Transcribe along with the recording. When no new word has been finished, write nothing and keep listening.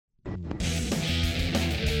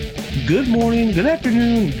Good morning, good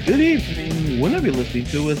afternoon, good evening, whenever you're listening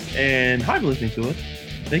to us, and how you're listening to us.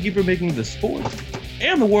 Thank you for making the Sports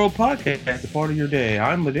and the World podcast a part of your day.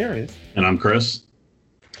 I'm Ladarius. And I'm Chris.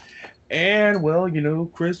 And, well,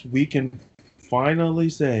 Chris, we can finally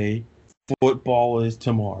say football is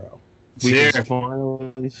tomorrow. It's here.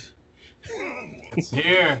 It's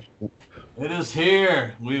here. It is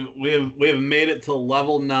here. We have made it to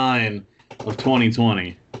level 9 of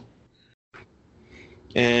 2020.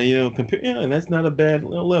 And and that's not a bad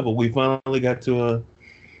level. We finally got to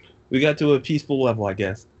a peaceful level, I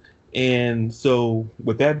guess. And so,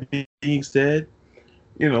 with that being said,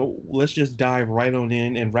 let's just dive right on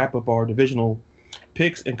in and wrap up our divisional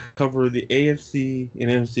picks and cover the AFC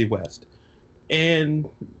and NFC West. And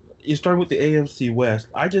you start with the AFC West.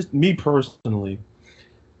 Me personally,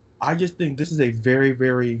 I just think this is a very,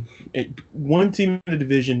 very one team in the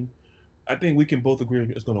division. I think we can both agree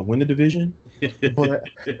is going to win the division, but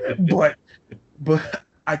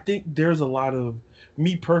I think there's a lot of,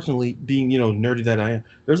 me personally being nerdy that I am,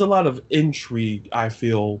 there's a lot of intrigue I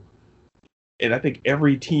feel, and I think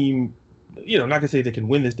every team, not gonna say they can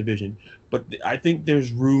win this division, but I think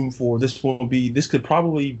there's room for this could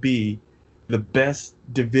probably be the best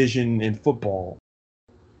division in football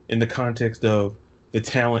in the context of the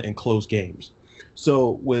talent and close games.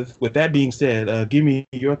 So with that being said, give me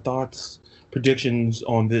your thoughts, predictions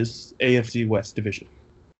on this AFC West division.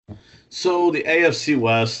 So the AFC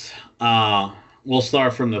West, we'll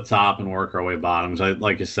start from the top and work our way bottoms.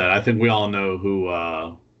 Like I said, I think we all know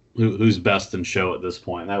who's best in show at this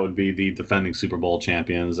point. That would be the defending Super Bowl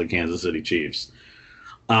champions, the Kansas City Chiefs.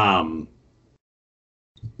 There's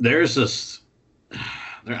just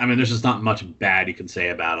not much bad you can say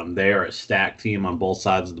about them. They are a stacked team on both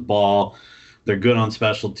sides of the ball. They're good on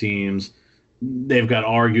special teams. They've got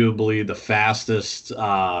arguably the fastest,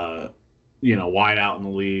 wideout in the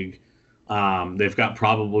league. They've got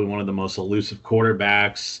probably one of the most elusive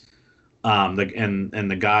quarterbacks. And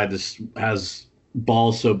the guy just has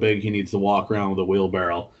balls so big he needs to walk around with a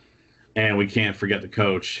wheelbarrow. And we can't forget the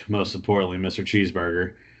coach, most importantly, Mr.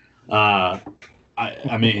 Cheeseburger.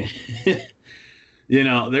 I mean,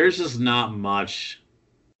 there's just not much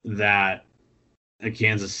that a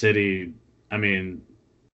Kansas City. I mean,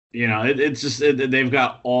 it's just they've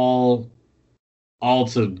got all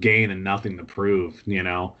to gain and nothing to prove.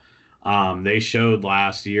 They showed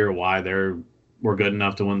last year why were good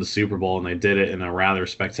enough to win the Super Bowl, and they did it in a rather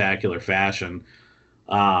spectacular fashion.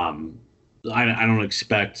 I don't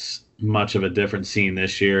expect much of a different scene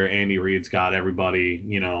this year. Andy Reid's got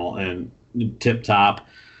everybody, and tip top.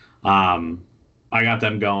 I got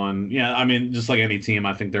them going. Yeah, I mean, just like any team,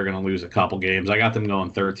 I think they're going to lose a couple games. I got them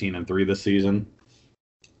going 13-3 this season.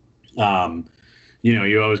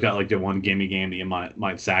 You always got like the one gimme game that you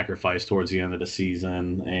might sacrifice towards the end of the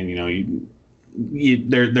season, and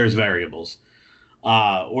there's variables.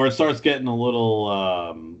 Or it starts getting a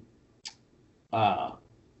little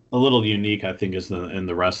unique, I think, is in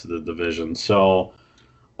the rest of the division. So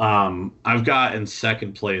I've got in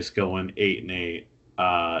second place going 8-8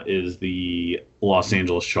 is the Los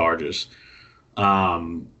Angeles Chargers.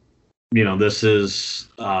 This is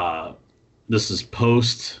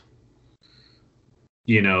post.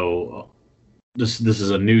 This is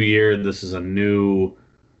a new year. This is a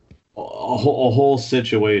whole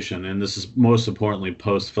situation, and this is most importantly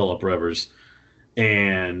post Phillip Rivers.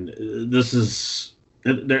 And this is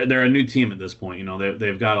they're a new team at this point.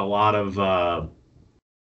 They've got a lot of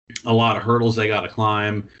hurdles they got to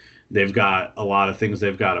climb. They've got a lot of things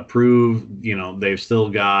they've got to prove. They've still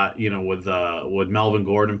got with Melvin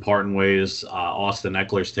Gordon parting ways, Austin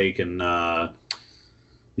Eckler's taking the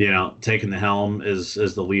helm as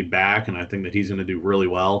the lead back, and I think that he's going to do really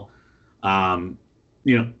well. Going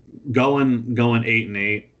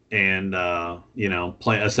 8-8 and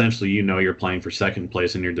play essentially, you're playing for second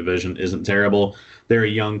place in your division isn't terrible. They're a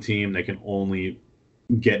young team. They can only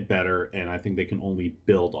get better, and I think they can only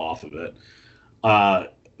build off of it.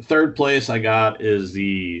 Third place I got is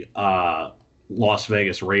the Las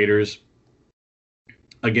Vegas Raiders.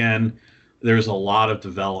 Again, there's a lot of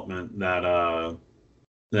development that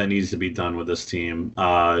needs to be done with this team.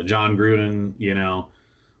 John Gruden,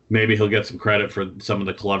 maybe he'll get some credit for some of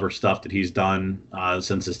the clever stuff that he's done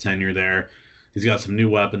since his tenure there. He's got some new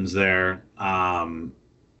weapons there.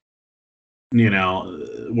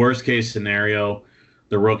 Worst case scenario,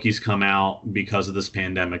 the rookies come out because of this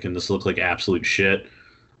pandemic and this look like absolute shit.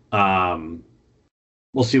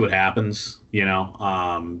 We'll see what happens.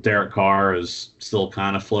 Derek Carr is still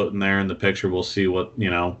kind of floating there in the picture. We'll see what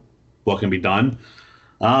can be done.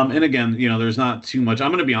 And again, there's not too much.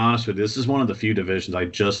 I'm going to be honest with you. This is one of the few divisions I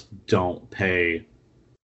just don't pay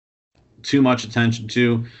too much attention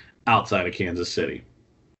to outside of Kansas City,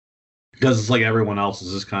 because it's like everyone else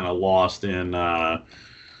is just kind of lost in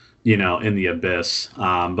in the abyss.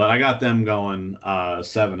 But I got them going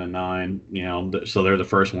 7-9. So they're the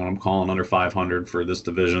first one I'm calling under 500 for this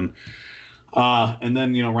division. And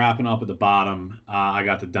then wrapping up at the bottom, I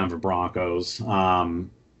got the Denver Broncos.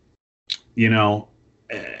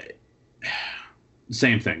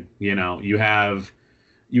 Same thing. You have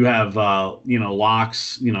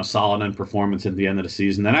Locke's solid end performance at the end of the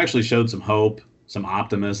season that actually showed some hope, some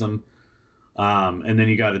optimism. And then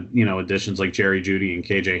you got additions like Jerry Jeudy and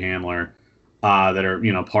KJ Handler that are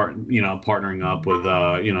partnering up with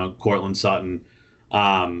Cortland Sutton.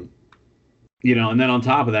 And then on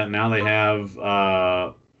top of that, now they have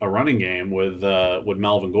a running game with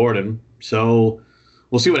Melvin Gordon. So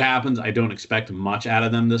we'll see what happens. I don't expect much out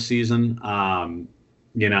of them this season.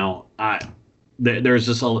 There's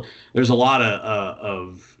a lot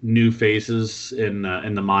of new faces in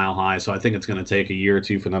the Mile High, so I think it's going to take a year or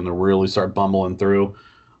two for them to really start bumbling through.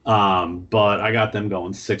 But I got them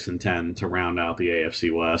going 6-10 to round out the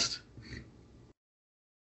AFC West.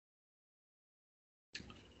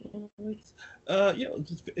 It's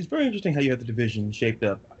very interesting how you have the division shaped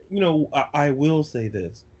up. I will say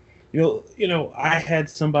this. I had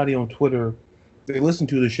somebody on Twitter. They listened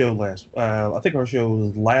to the show I think our show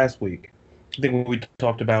was last week. I think we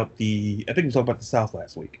talked about the South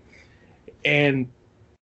last week, and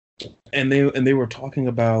they were talking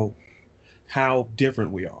about how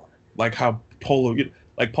different we are, like how polar,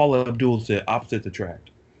 like Paula Abdul said, opposites attract.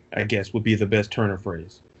 I guess would be the best Turner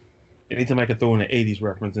phrase. Anytime I could throw in an '80s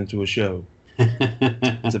reference into a show,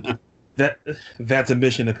 that's a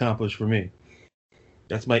mission accomplished for me.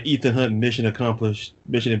 That's my Ethan Hunt mission accomplished,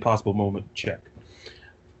 Mission Impossible moment check.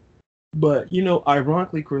 But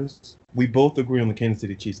ironically, Chris, we both agree on the Kansas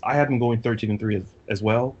City Chiefs. I have them going 13-3 as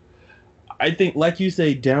well. I think, like you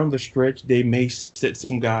say, down the stretch they may sit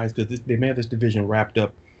some guys because they may have this division wrapped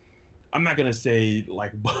up. I'm not gonna say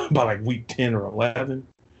like by like week 10 or 11,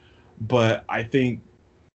 but I think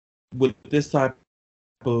with this type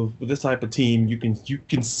of team, you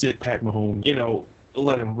can sit Pat Mahomes,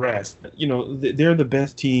 let him rest. They're the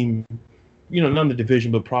best team, not in the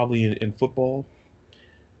division, but probably in football.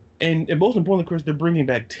 And most importantly, Chris, they're bringing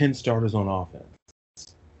back 10 starters on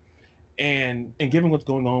offense. And given what's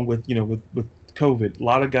going on with COVID, a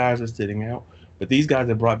lot of guys are sitting out, but these guys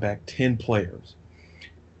have brought back 10 players.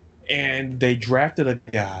 And they drafted a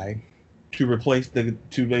guy to replace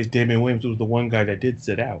Damian Williams, who was the one guy that did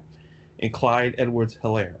sit out, and Clyde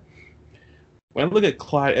Edwards-Helaire. When I look at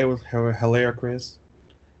Clyde Edwards-Helaire, Chris,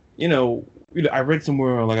 I read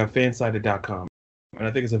somewhere on like a fansided.com, and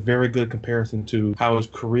I think it's a very good comparison to how his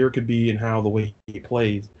career could be and how the way he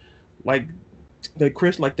plays.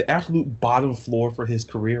 Chris, the absolute bottom floor for his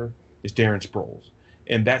career is Darren Sproles,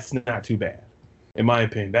 and that's not too bad, in my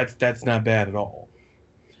opinion. That's not bad at all.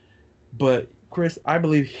 But Chris, I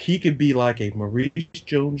believe he could be like a Maurice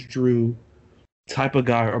Jones-Drew type of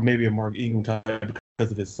guy, or maybe a Mark Ingram type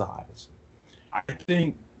because of his size. I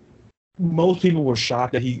think most people were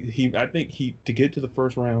shocked that he to get to the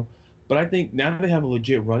first round. But I think now that they have a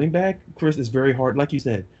legit running back, Chris, it's very hard. Like you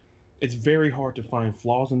said, it's very hard to find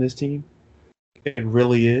flaws in this team. It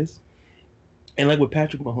really is. And like with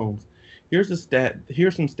Patrick Mahomes, here's some stats,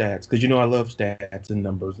 because I love stats and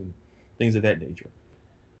numbers and things of that nature.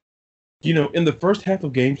 In the first half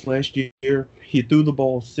of games last year, he threw the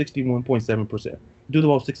ball 61.7%. Threw the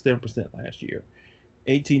ball 67% last year.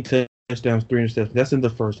 18 touchdowns, 3 interceptions. That's in the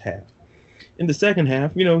first half. In the second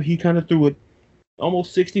half, he kind of threw it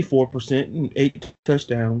almost 64% and 8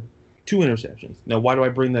 touchdowns, 2 interceptions. Now, why do I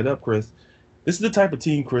bring that up, Chris? This is the type of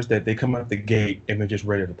team, Chris, that they come out the gate and they're just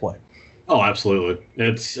ready to play. Oh, absolutely.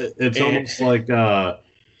 It's almost like a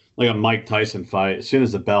Mike Tyson fight. As soon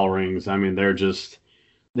as the bell rings, I mean, they're just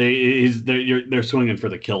they're swinging for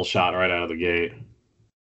the kill shot right out of the gate.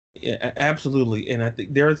 Yeah, absolutely. And I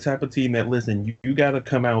think they're the type of team that, listen, you got to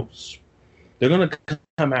come out. They're going to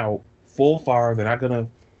come out full fire. They're not going to.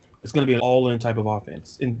 It's going to be an all-in type of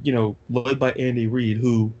offense, and led by Andy Reid,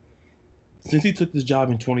 who, since he took this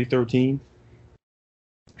job in 2013,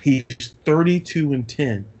 he's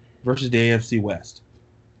 32-10 versus the AFC West.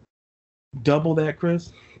 Double that,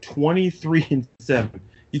 Chris. 23-7.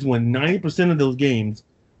 He's won 90% of those games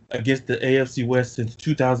against the AFC West since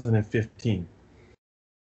 2015.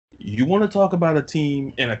 You want to talk about a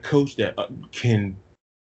team and a coach that can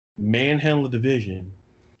manhandle a division?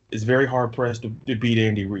 Is very hard pressed to beat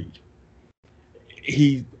Andy Reid.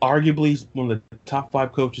 He arguably is one of the top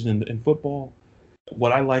 5 coaches in football.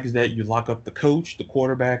 What I like is that you lock up the coach, the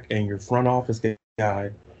quarterback, and your front office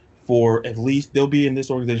guy for at least they'll be in this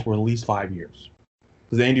organization for at least 5 years.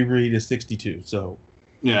 Because Andy Reid is 62, so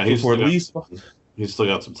yeah, he's still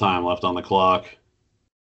got some time left on the clock.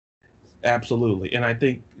 Absolutely, and I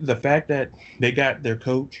think the fact that they got their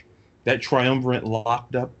coach, that triumvirate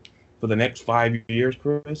locked up for the next 5 years,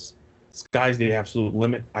 Chris, sky's the absolute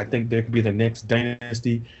limit. I think there could be the next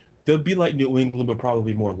dynasty. They'll be like New England, but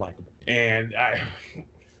probably more likable. And I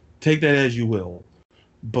take that as you will,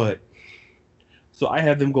 but so I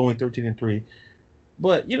have them going 13-3.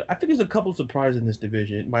 But I think there's a couple of surprises in this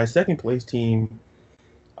division. My second place team,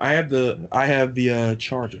 I have the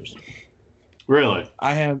Chargers. Really?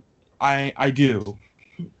 I do,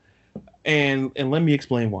 and let me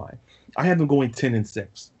explain why. I have them going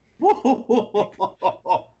 10-6.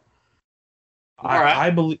 All right.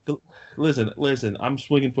 I believe. Listen. I'm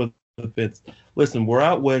swinging for the fence. Listen, we're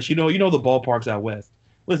out west. You know the ballparks out west.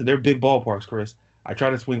 Listen, they're big ballparks, Chris. I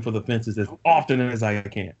try to swing for the fences as often as I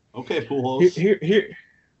can. Okay, Pujols. Here,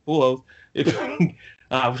 Pujols.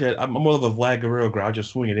 I'm more of a Vlad Guerrero guy. I'll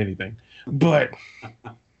just swing at anything. But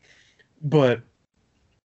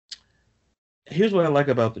here's what I like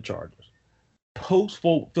about the Chargers. Post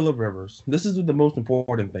Phillip Rivers, this is the most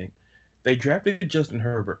important thing. They drafted Justin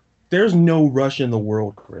Herbert. There's no rush in the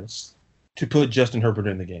world, Chris, to put Justin Herbert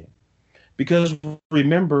in the game. Because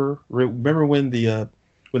remember when the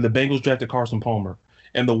Bengals drafted Carson Palmer,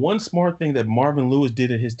 and the one smart thing that Marvin Lewis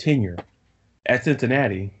did in his tenure at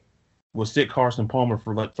Cincinnati was sit Carson Palmer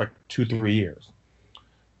for like 2-3 years.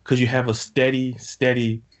 Because you have a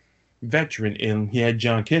steady veteran, and he had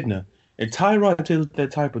John Kidna. And Tyrod Taylor's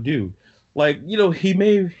that type of dude.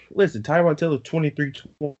 Tyrod Taylor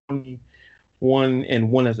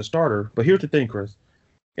 23-21-1 as a starter. But here's the thing, Chris.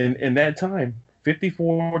 In that time,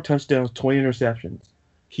 54 touchdowns, 20 interceptions.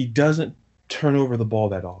 He doesn't turn over the ball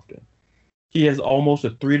that often. He has almost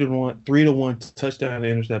a 3-to-1 touchdown to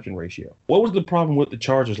interception ratio. What was the problem with the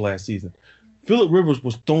Chargers last season? Phillip Rivers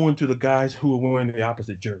was throwing to the guys who were wearing the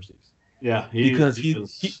opposite jerseys. Yeah, he was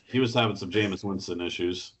having some Jameis Winston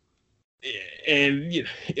issues. And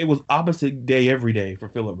it was opposite day every day for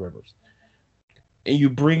Phillip Rivers. And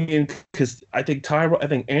you bring in, because I think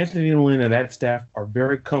Anthony Lynn and that staff are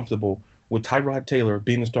very comfortable with Tyrod Taylor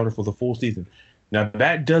being the starter for the full season. Now,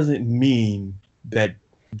 that doesn't mean that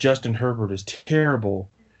Justin Herbert is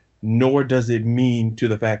terrible, nor does it mean to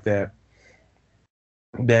the fact that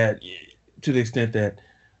to the extent that,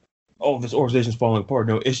 this organization's falling apart.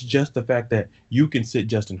 No, it's just the fact that you can sit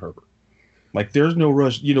Justin Herbert. Like, there's no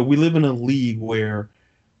rush. We live in a league where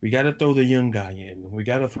we got to throw the young guy in. We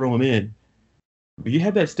got to throw him in. But you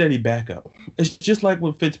have that steady backup. It's just like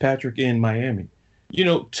with Fitzpatrick in Miami.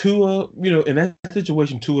 Tua, in that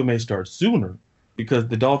situation, Tua may start sooner because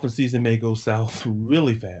the Dolphin season may go south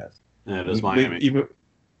really fast. Yeah, it is Miami.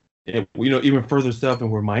 Even further south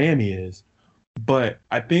than where Miami is. But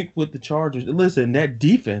I think with the Chargers, that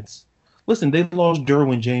defense, they lost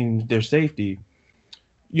Derwin James, their safety,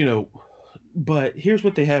 but here's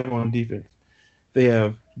what they have on defense. They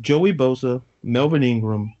have Joey Bosa, Melvin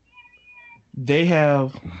Ingram. They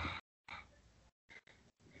have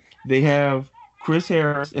Chris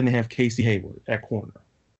Harris, and they have Casey Hayward at corner.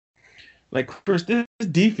 Like, Chris, this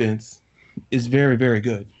defense is very, very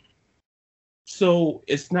good. So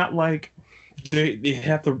it's not like they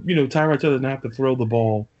have to, Tyrod Taylor doesn't have to throw the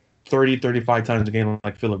ball 30, 35 times a game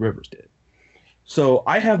like Phillip Rivers did. So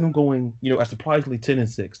I have them going, a surprisingly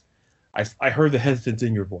 10-6. I heard the hesitance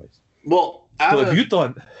in your voice. Well, if you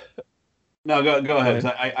thought, no, go ahead.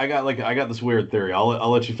 I got this weird theory.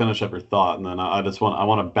 I'll let you finish up your thought, and then I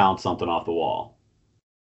want to bounce something off the wall.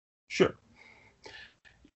 Sure.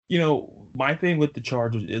 My thing with the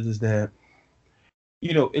Chargers is that,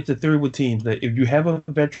 it's a theory with teams that if you have a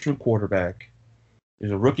veteran quarterback,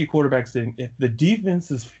 there's a rookie quarterback sitting. If the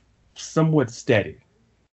defense is somewhat steady,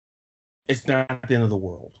 it's not the end of the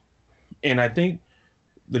world. And I think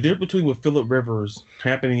the difference between what Phillip Rivers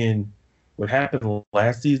what happened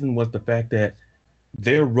last season was the fact that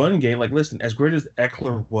their run game, as great as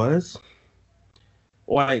Eckler was,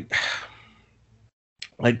 I'll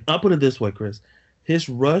put it this way, Chris. His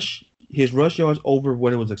rush yards over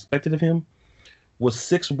what it was expected of him was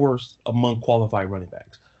 6th worst among qualified running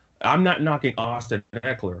backs. I'm not knocking Austin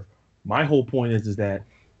Eckler. My whole point is that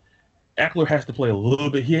Eckler has to play a little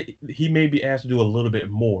bit. He may be asked to do a little bit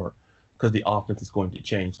more because the offense is going to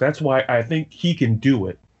change. That's why I think he can do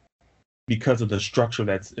it because of the structure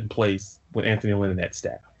that's in place with Anthony Lynn and that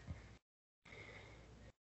staff.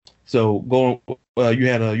 So you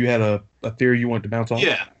had a theory you wanted to bounce off?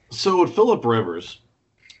 Yeah. So with Phillip Rivers,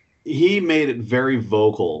 he made it very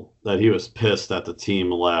vocal that he was pissed that the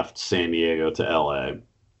team left San Diego to LA.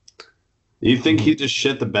 You think Mhm. he just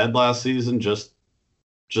shit the bed last season just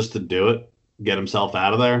to do it, get himself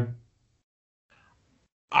out of there?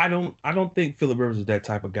 I don't think Philip Rivers is that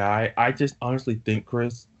type of guy. I just honestly think,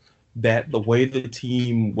 Chris, that the way the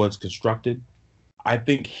team was constructed, I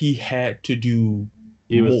think he had to do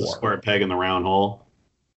He was the more. square peg in the round hole.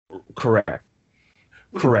 Correct.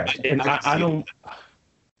 Correct. And I can I see don't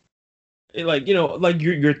like, like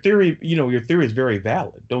your theory, your theory is very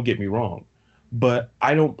valid. Don't get me wrong. But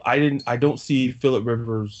I don't see Philip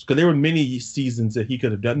Rivers, because there were many seasons that he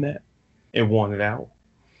could have done that and won it out.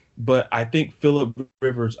 But I think Philip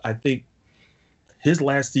Rivers, I think his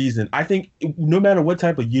last season, I think no matter what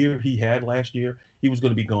type of year he had last year, he was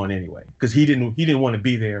going to be gone anyway because he didn't want to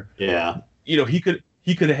be there. Yeah. He could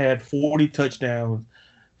have had 40 touchdowns,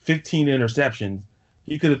 15 interceptions.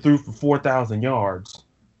 He could have threw for 4,000 yards,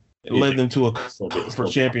 and You led think them to a still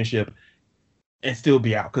conference championship, and still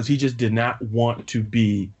be out because he just did not want to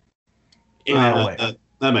be in that, LA. that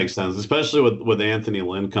that makes sense, especially with Anthony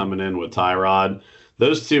Lynn coming in with Tyrod.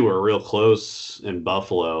 Those two were real close in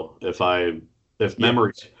Buffalo, if Yeah,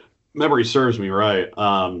 memory serves me right.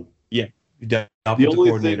 yeah. The The offensive only thing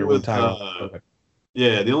coordinator when with Tyrod.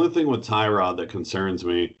 yeah, the only thing with Tyrod that concerns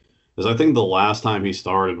me is I think the last time he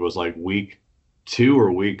started was like week 2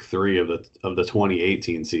 or week 3 of the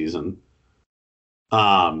 2018 season.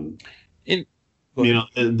 Um, In, go you ahead.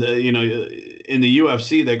 know, in the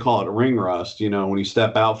UFC they call it ring rust. You know, when you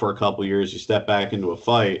step out for a couple years, you step back into a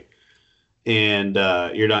fight, and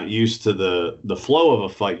you're not used to the flow of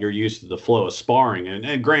a fight. You're used to the flow of sparring.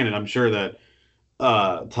 And granted, I'm sure that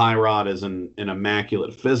Tyrod is in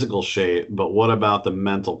immaculate physical shape, but what about the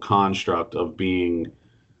mental construct of being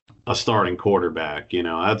a starting quarterback? You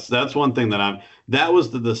know, that's one thing that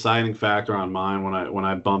was the deciding factor on mine when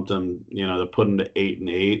I bumped him, to put him to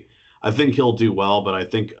 8-8. I think he'll do well, but I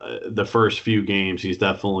think the first few games he's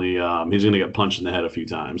definitely he's going to get punched in the head a few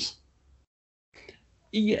times.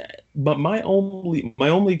 Yeah, but my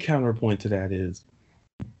only counterpoint to that is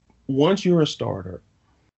once you're a starter,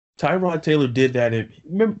 Tyrod Taylor did that.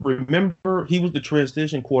 Remember, he was the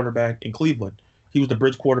transition quarterback in Cleveland. He was the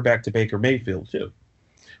bridge quarterback to Baker Mayfield too.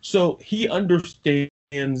 So he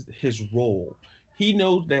understands his role. He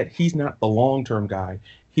knows that he's not the long term guy.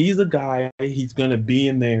 He's a guy. He's going to be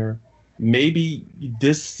in there maybe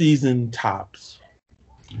this season tops.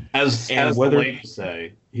 And As the whether ladies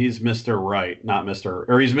say, he's Mr. Right, not Mr.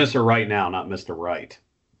 or he's Mr. Right now, not Mr. Right.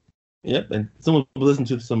 Yep, and someone listen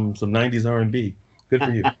to some '90s R&B. Good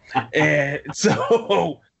for you. And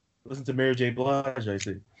so listen to Mary J. Blige, I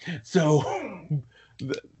see. So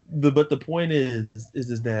but the point is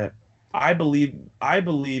that I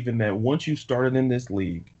believe in that once you started in this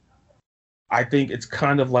league, I think it's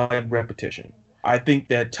kind of like repetition. I think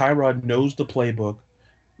that Tyrod knows the playbook.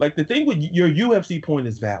 Like the thing with your UFC point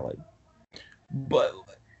is valid, but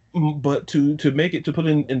to make it to put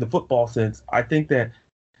in the football sense, I think that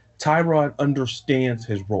Tyrod understands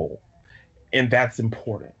his role, and that's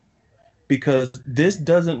important because this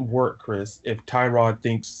doesn't work, Chris, if Tyrod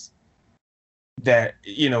thinks that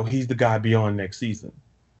he's the guy beyond next season.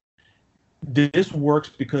 This works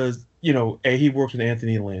because he works with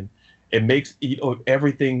Anthony Lynn. It makes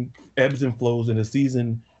everything ebbs and flows in a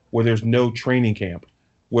season where there's no training camp,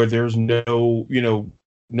 where there's no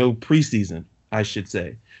preseason, I should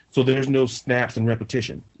say. So there's no snaps and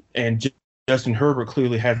repetition. And Justin Herbert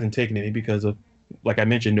clearly hasn't taken any because of, like I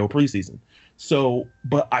mentioned, no preseason. So,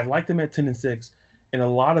 but I like them at 10-6, and a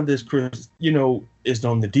lot of this, Chris, is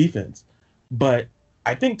on the defense. But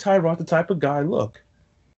I think Tyrod's the type of guy. Look,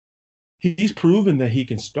 he's proven that he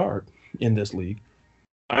can start in this league.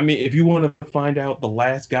 I mean, if you want to find out the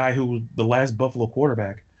last guy who was the last Buffalo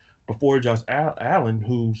quarterback before Josh Allen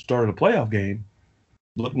who started a playoff game,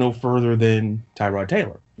 look no further than Tyrod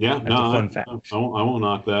Taylor. Yeah, That's a no, fun fact. I won't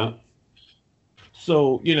knock that.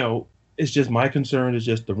 So, it's just my concern is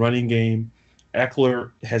just the running game.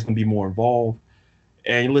 Eckler has to be more involved.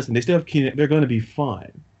 And listen, they still have Keenan. They're going to be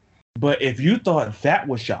fine. But if you thought that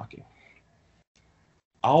was shocking,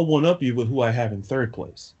 I'll one up you with who I have in third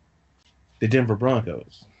place, the Denver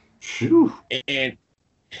Broncos. Phew. And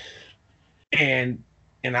and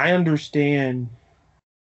and I understand,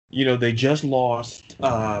 they just lost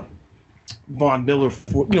Von Miller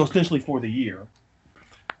for essentially for the year.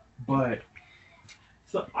 But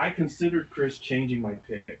so I considered Chris changing my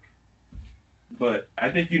pick. But I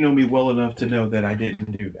think you know me well enough to know that I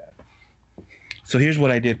didn't do that. So here's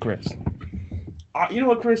what I did, Chris. You know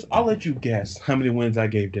what, Chris? I'll let you guess how many wins I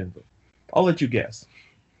gave Denver. I'll let you guess,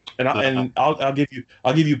 I'll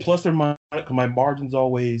give you plus or minus. My margin's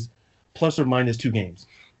always plus or minus 2 games.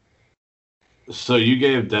 So you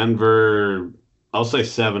gave Denver, I'll say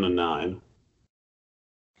 7-9.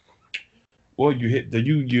 Well,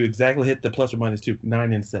 you exactly hit the plus or minus 2,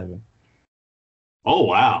 9-7. Oh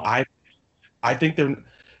wow. I think they're.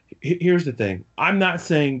 Here's the thing. I'm not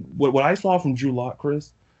saying what I saw from Drew Lock,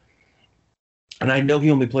 Chris, and I know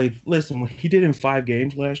he only played. Listen, what he did in 5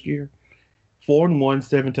 games last year, 4-1,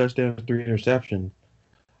 7 touchdowns, 3 interceptions.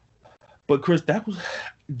 But Chris,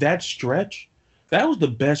 that stretch. That was the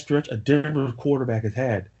best stretch a Denver quarterback has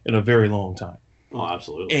had in a very long time. Oh,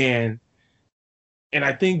 absolutely. And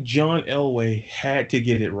I think John Elway had to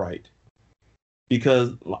get it right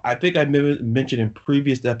because I think I mentioned in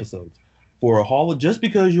previous episodes, just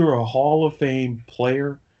because you're a Hall of Fame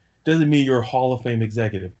player doesn't mean you're a Hall of Fame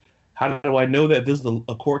executive. How do I know that this is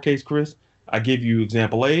a court case, Chris? I give you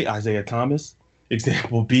example A, Isaiah Thomas,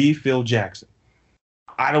 example B, Phil Jackson.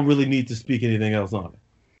 I don't really need to speak anything else on it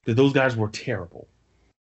because those guys were terrible.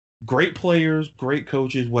 Great players, great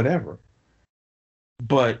coaches, whatever.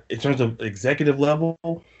 But in terms of executive level,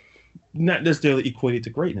 not necessarily equated to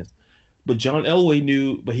greatness. But John Elway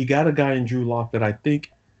knew, but he got a guy in Drew Lock that I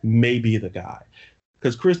think may be the guy.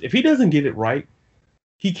 Because, Chris, if he doesn't get it right,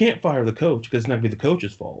 he can't fire the coach because it's not going to be the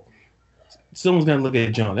coach's fault. Someone's going to look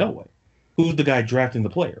at John Elway, who's the guy drafting the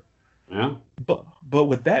player. Yeah. But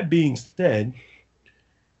with that being said,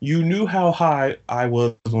 you knew how high I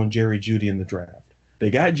was on Jerry Jeudy in the draft. They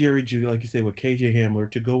got Jerry Jeudy, like you said, with KJ Hamler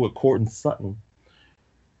to go with Courtland Sutton,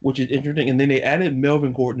 which is interesting. And then they added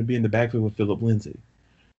Melvin Gordon to be in the backfield with Philip Lindsay.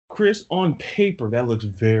 Chris, on paper, that looks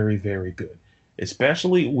very, very good,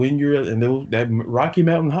 especially when you're in that Rocky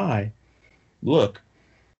Mountain High. Look,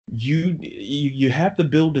 you have to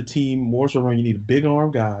build a team more so around. You need big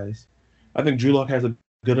arm guys. I think Drew Lock has a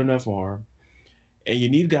good enough arm, and you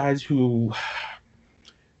need guys who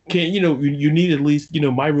can. You need at least.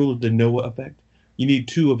 My rule is the Noah effect. You need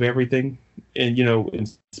 2 of everything, and in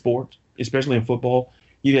sports, especially in football,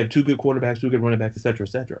 you have 2 good quarterbacks, 2 good running backs, et cetera, et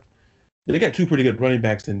cetera. They got 2 pretty good running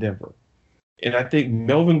backs in Denver. And I think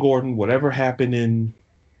Melvin Gordon, whatever happened in,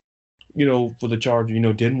 for the Chargers,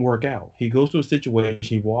 didn't work out. He goes to a situation,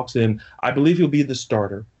 he walks in. I believe he'll be the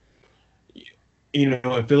starter. And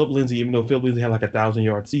Philip Lindsay, even though Philip Lindsay had like a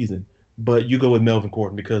 1,000-yard season, but you go with Melvin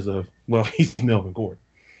Gordon because of, he's Melvin Gordon.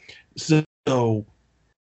 So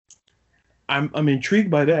I'm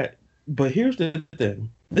intrigued by that. But here's the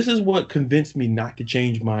thing. This is what convinced me not to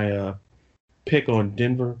change my pick on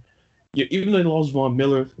Denver. Even though they lost Von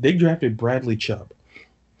Miller, they drafted Bradley Chubb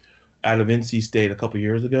out of NC State a couple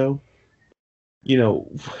years ago, as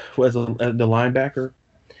the linebacker.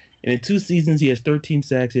 And in 2 seasons, he has 13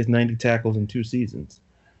 sacks, he has 90 tackles in 2 seasons.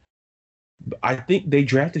 I think they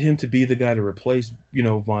drafted him to be the guy to replace,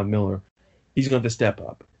 Von Miller. He's going to step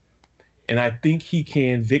up. And I think he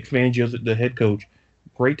can. Vic Fangio, the head coach,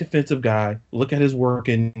 great defensive guy. Look at his work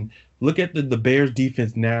and look at the Bears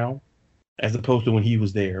defense now as opposed to when he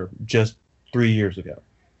was there just 3 years ago.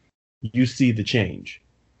 You see the change.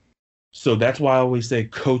 So that's why I always say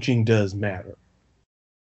coaching does matter.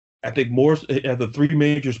 I think more at the 3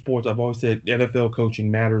 major sports, I've always said NFL coaching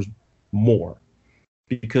matters more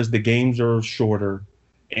because the games are shorter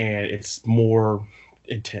and it's more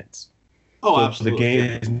intense. Oh, so absolutely. The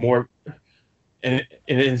game is more, and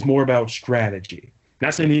it's more about strategy.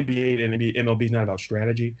 Not saying the NBA and MLB is not about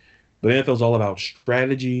strategy, but NFL is all about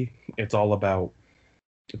strategy. It's all about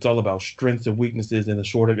strengths and weaknesses in a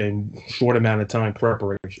short amount of time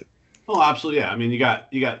preparation. Oh, absolutely. Yeah. I mean, you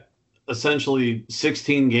got essentially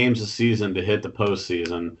 16 games a season to hit the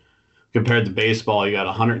postseason. Compared to baseball, you got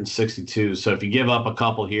 162. So if you give up a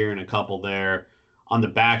couple here and a couple there on the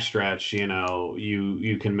backstretch,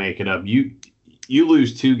 you can make it up. You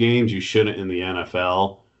lose 2 games you shouldn't in the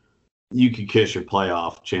NFL, you could kiss your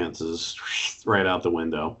playoff chances right out the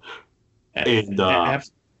window. And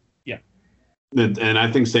yeah. And I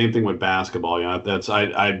think same thing with basketball. That's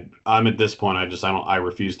I'm at this point I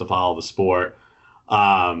refuse to follow the sport.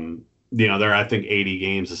 There are, I think 80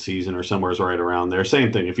 games a season or somewhere right around there.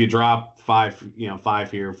 Same thing. If you drop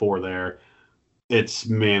 5 here, 4 there, it's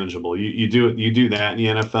manageable. You do that in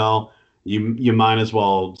the NFL, you might as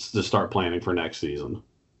well just start planning for next season.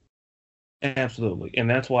 Absolutely. And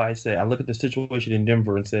that's why I say I look at the situation in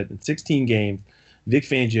Denver and said in 16 games, Vic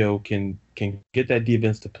Fangio can get that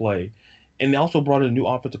defense to play. And they also brought in a new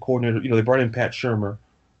offensive coordinator. They brought in Pat Shurmur,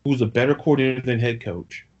 who's a better coordinator than head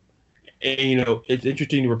coach. And, it's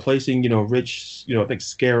interesting replacing, Rich, I think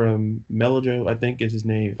Scaramouche, I think is his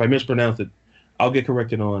name. If I mispronounce it, I'll get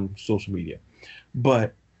corrected on social media.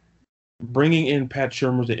 But bringing in Pat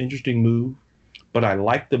Shurmur is an interesting move. But I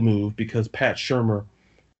like the move because Pat Shurmur,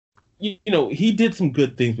 he did some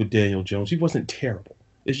good things with Daniel Jones. He wasn't terrible.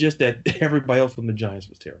 It's just that everybody else from the Giants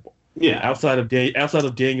was terrible. Yeah. Outside of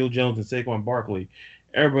Daniel Jones and Saquon Barkley,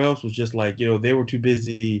 Everybody else was just like, they were too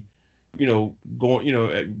busy,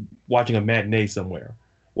 going, watching a matinee somewhere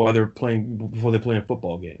while they're playing before they play a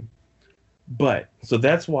football game. But so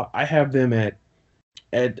that's why I have them at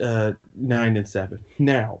 9-7.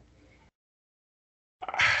 Now,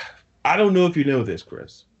 I don't know if you know this,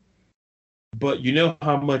 Chris, but you know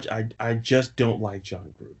how much I just don't like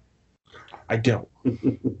Jon Gruden. I don't.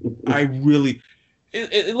 I really.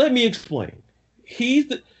 Let me explain.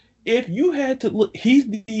 If you had to look, he's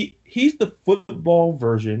the football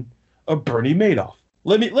version of Bernie Madoff.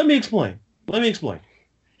 Let me explain.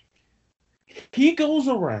 He goes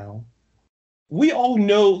around. We all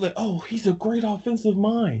know that, he's a great offensive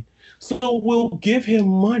mind. So we'll give him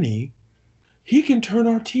money. He can turn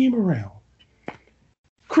our team around.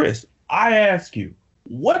 Chris, I ask you,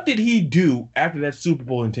 what did he do after that Super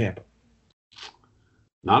Bowl in Tampa?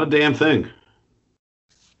 Not a damn thing.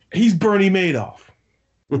 He's Bernie Madoff.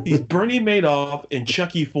 He's Bernie Madoff in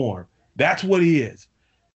Chucky form. That's what he is.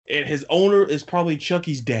 And his owner is probably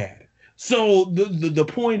Chucky's dad. So the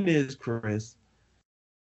point is, Chris,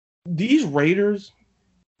 these Raiders,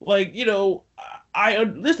 I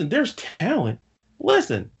listen, there's talent.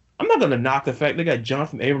 Listen, I'm not going to knock the fact they got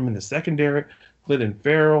Jonathan Abram in the secondary, Clinton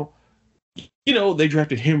Farrell. They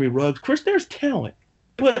drafted Henry Ruggs. Chris, there's talent.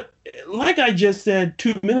 But like I just said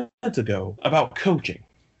 2 minutes ago about coaching,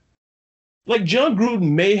 like Jon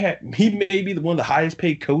Gruden may be one of the highest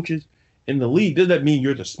paid coaches in the league. Does that mean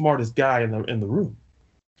you're the smartest guy in the room?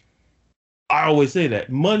 I always say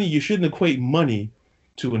that you shouldn't equate money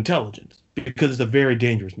to intelligence because it's a very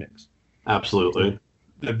dangerous mix. Absolutely.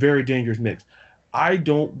 A very dangerous mix. I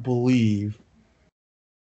don't believe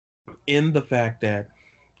in the fact that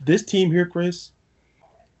this team here, Chris,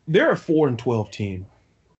 they're a 4-12 team.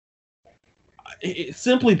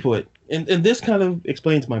 Simply put, and this kind of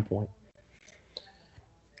explains my point.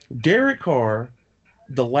 Derek Carr,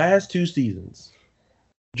 the last 2 seasons,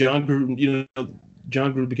 Jon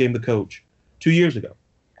Gruden became the coach 2 years ago.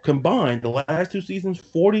 Combined, the last 2 seasons,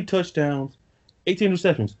 40 touchdowns, 18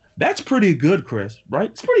 receptions. That's pretty good, Chris, right?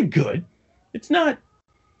 It's pretty good. It's not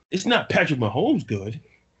Patrick Mahomes good,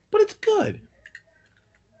 but it's good.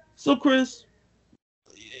 So, Chris,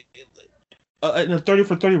 in a 30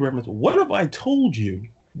 for 30 reference, what if I told you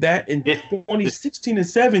that in 2016 and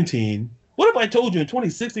 17, what if I told you in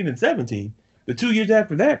 2016 and 17, the 2 years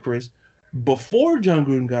after that, Chris, before Jon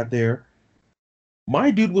Gruden got there,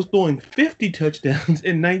 my dude was throwing 50 touchdowns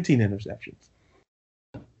and 19 interceptions.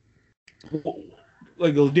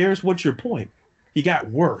 Like, Darius, what's your point? He got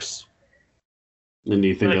worse. And do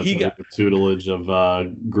you think that's the tutelage of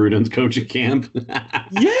Gruden's coaching camp?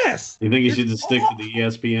 Yes. You think he should just stick to the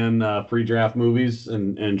ESPN pre-draft movies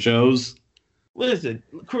and shows? Listen,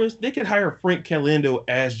 Chris, they could hire Frank Caliendo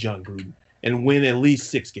as Jon Gruden and win at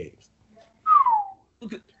least 6 games.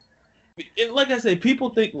 And like I say, people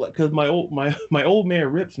think because my old man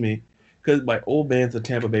rips me because my old man's a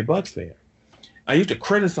Tampa Bay Bucks fan. I used to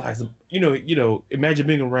criticize him. Imagine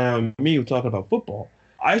being around me talking about football.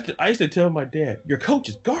 I used to tell my dad, your coach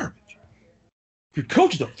is garbage. Your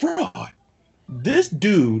coach is a fraud. This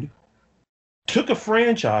dude took a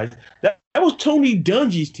franchise that was Tony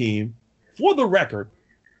Dungy's team, for the record,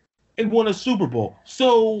 and won a Super Bowl.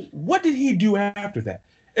 So what did he do after that?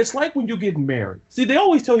 It's like when you get married. See, they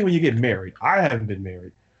always tell you when you get married. I haven't been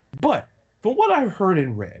married. But from what I've heard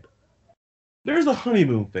and read, there's a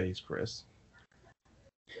honeymoon phase, Chris.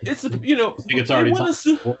 It's, I think it's already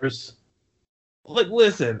time for us. Like,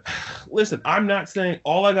 listen, I'm not saying,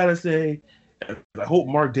 all I got to say, I hope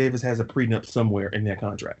Mark Davis has a prenup somewhere in that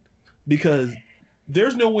contract. Because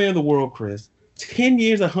there's no way in the world, Chris, 10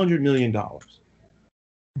 years, $100 million.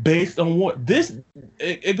 Based on what?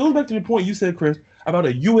 It goes back to the point you said, Chris, about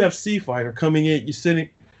a UFC fighter coming in, you're sitting.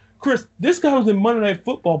 Chris, this guy was in Monday Night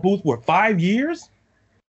Football booth, 5 years?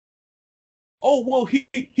 Oh, well, he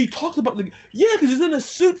talks about because he's in a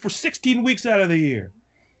suit for 16 weeks out of the year.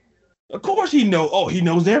 Of course he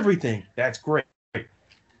knows everything. That's great.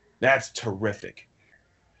 That's terrific.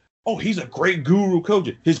 Oh, he's a great guru coach.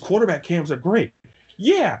 His quarterback camps are great.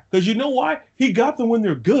 Yeah, because you know why? He got them when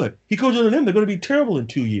they're good. He coaches them, they're going to be terrible in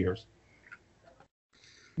 2 years.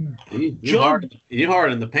 You're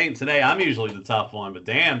hard in the paint today. I'm usually the tough one, but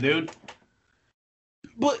damn, dude.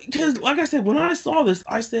 But because, like I said, when I saw this,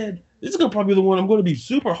 I said, this is going to probably be the one I'm going to be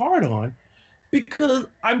super hard on because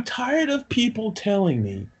I'm tired of people telling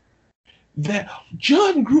me that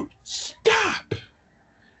Jon Gruden, stop.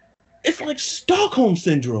 It's like Stockholm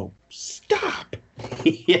Syndrome. Stop.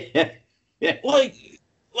 Yeah. Like,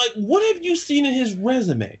 what have you seen in his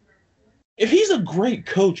resume? If he's a great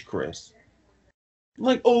coach, Chris,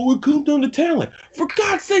 Like, oh, it comes down to talent. For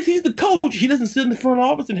God's sake, he's the coach. He doesn't sit in the front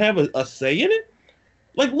office and have a say in it.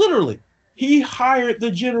 Like, literally, he hired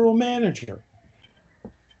the general manager.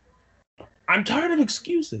 I'm tired of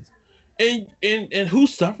excuses. And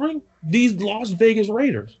who's suffering? These Las Vegas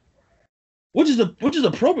Raiders. Which is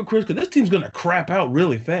appropriate, Chris, because this team's gonna crap out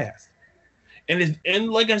really fast. And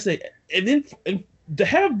like I say, and to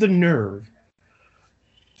have the nerve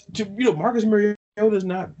to, Marcus Mariota's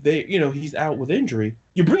not there, he's out with injury.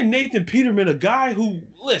 You bring Nathan Peterman, a guy who,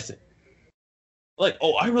 listen, like,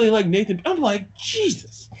 oh, I really like Nathan. I'm like,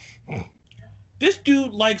 Jesus. This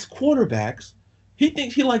dude likes quarterbacks. He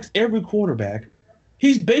thinks he likes every quarterback.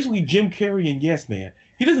 He's basically Jim Carrey and Yes Man.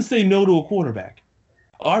 He doesn't say no to a quarterback.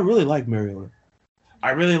 Oh, I really like Mariota.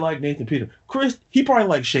 I really like Nathan Peterman. Chris, he probably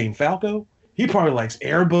likes Shane Falco. He probably likes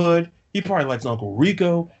Air Bud. He probably likes Uncle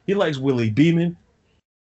Rico. He likes Willie Beeman.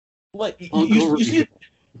 Like, you see,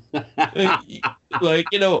 like,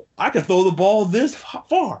 I could throw the ball this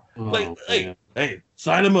far. Oh, hey,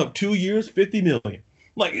 sign him up 2 years, $50 million.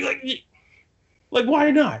 Like,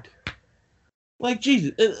 why not? Like,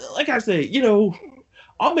 Jesus, like I say,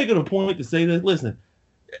 I'll make it a point to say that. Listen,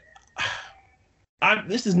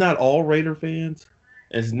 this is not all Raider fans.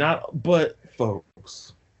 It's not, but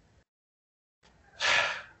folks,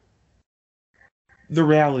 the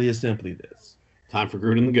reality is simply this. Time for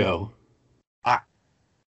Gruden to go.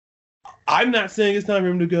 I'm not saying it's time for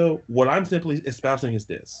him to go. What I'm simply espousing is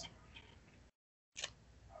this.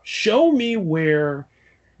 Show me where,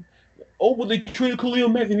 well, they traded Khalil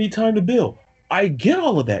Mack, they need time to build. I get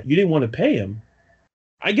all of that. You didn't want to pay him.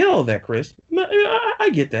 I get all of that, Chris. I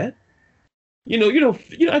get that.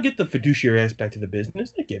 I get the fiduciary aspect of the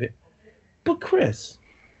business. I get it. But Chris,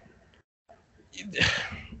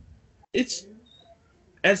 it's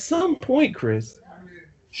at some point, Chris,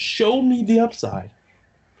 show me the upside.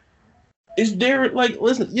 Is there, like,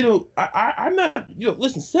 listen, I'm not,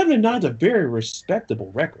 listen, 7-9 is a very respectable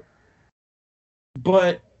record.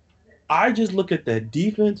 But I just look at that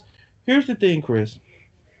defense. Here's the thing, Chris.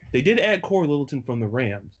 They did add Corey Littleton from the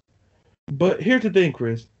Rams. But here's the thing,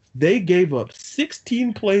 Chris. They gave up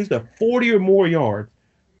 16 plays to 40 or more yards.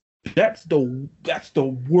 That's the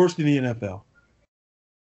worst in the NFL.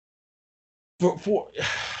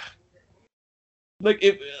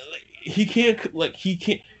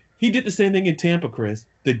 He did the same thing in Tampa, Chris.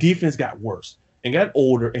 The defense got worse and got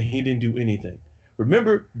older, and he didn't do anything.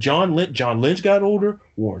 Remember, John Lynch got older,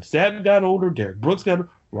 Warren Sapp got older, Derek Brooks got older,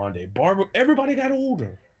 Rondé Barber. Everybody got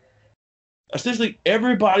older. Essentially,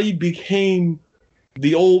 everybody became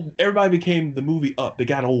the movie Up. They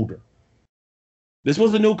got older. This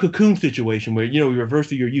wasn't no Cocoon situation where, you reverse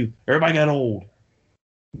to your youth. Everybody got old.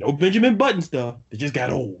 No Benjamin Button stuff. They just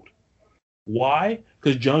got old. Why?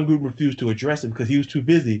 Because John Gruden refused to address him because he was too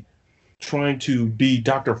busy trying to be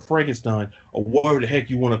Dr. Frankenstein or whatever the heck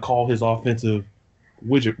you want to call his offensive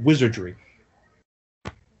wizardry.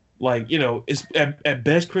 Like, it's at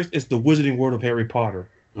best, Chris, it's the Wizarding World of Harry Potter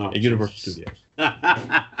at Universal Studios.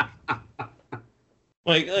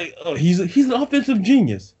 He's an offensive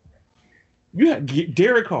genius. You have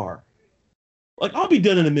Derek Carr. Like, I'll be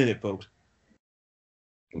done in a minute, folks.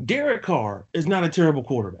 Derek Carr is not a terrible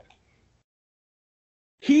quarterback.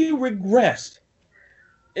 He regressed.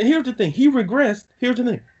 And here's the thing. He regressed. Here's the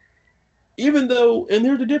thing. Even though, and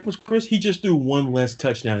here's the difference, Chris, he just threw one less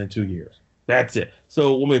touchdown in 2 years. That's it.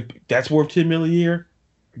 So, that's worth $10 million a year.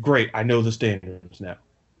 Great. I know the standards now.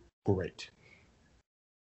 Great.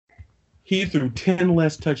 He threw 10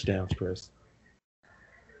 less touchdowns, Chris.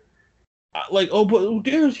 But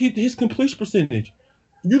there's his completion percentage.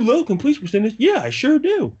 You love completion percentage? Yeah, I sure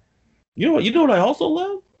do. You know what I also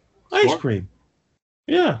love? Ice cream.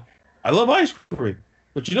 Yeah, I love ice cream.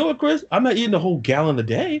 But you know what, Chris? I'm not eating a whole gallon a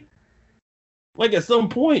day. Like, at some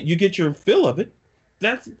point, you get your fill of it.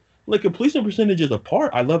 That's, like, completion percentage is a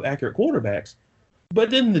part. I love accurate quarterbacks. But at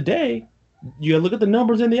the end of the day, you gotta look at the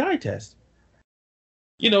numbers in the eye test.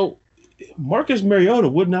 Marcus Mariota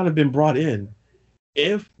would not have been brought in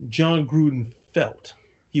if John Gruden felt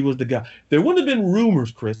he was the guy. There wouldn't have been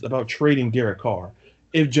rumors, Chris, about trading Derek Carr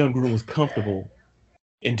if John Gruden was comfortable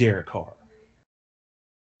in Derek Carr.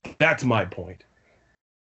 That's my point.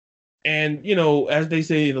 And, as they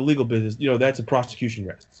say in the legal business, that's a prosecution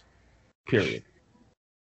rests. Period.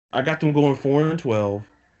 I got them going 4-12.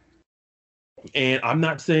 And I'm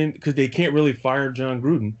not saying, because they can't really fire John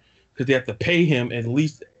Gruden, because they have to pay him at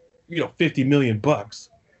least, $50 million.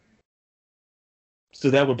 So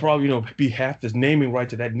that would probably, be half this naming right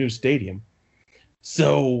to that new stadium.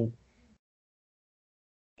 So,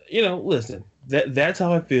 listen, that's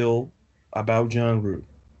how I feel about John Gruden.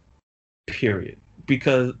 Period.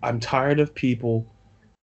 Because I'm tired of people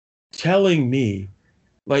telling me,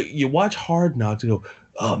 like, you watch Hard Knocks and go,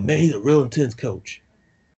 oh man, he's a real intense coach.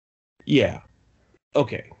 Yeah.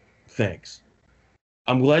 Okay. Thanks.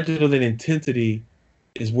 I'm glad to know that intensity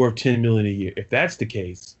is worth $10 million a year. If that's the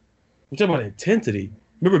case, we're talking about intensity.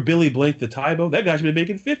 Remember Billy Blank the Tybo? That guy should be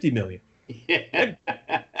making $50 million. Yeah.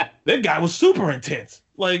 That guy was super intense.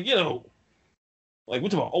 Like, like we're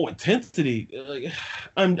talking about intensity. Like,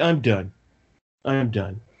 I'm done. I'm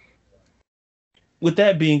done. With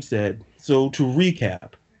that being said, so to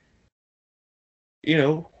recap,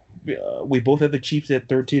 we both have the Chiefs at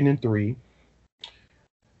 13-3.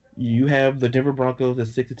 You have the Denver Broncos at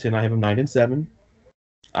 6-10. I have them 9-7.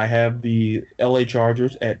 I have the LA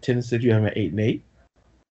Chargers at 10-6. You have them at 8-8.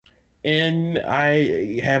 And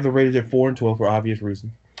I have the Raiders at 4-12 for obvious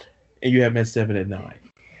reasons. And you have them at 7-9.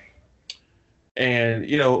 And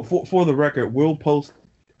for the record, we'll post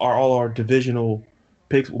all our divisional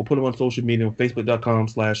picks. We'll put them on social media on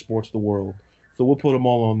Facebook.com/sportstheworld. So we'll put them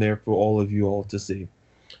all on there for all of you all to see.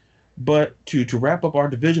 But to wrap up our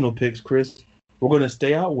divisional picks, Chris, we're going to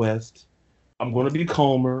stay out west. I'm going to be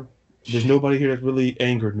calmer. There's nobody here that's really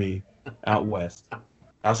angered me out west,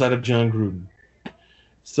 outside of John Gruden.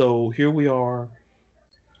 So here we are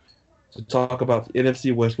to talk about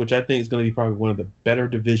NFC West, which I think is going to be probably one of the better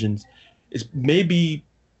divisions. It's maybe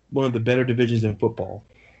one of the better divisions in football.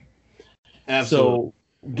 Absolutely.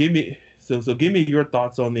 So give me your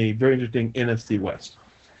thoughts on the very interesting NFC West.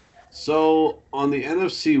 So on the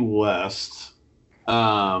NFC West,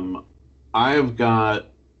 I've got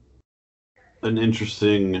an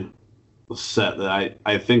interesting set that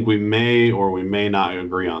I think we may or we may not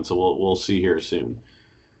agree on. So we'll see here soon.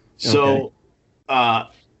 So,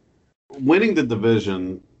 winning the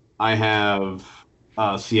division, I have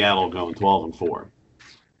Seattle going 12-4.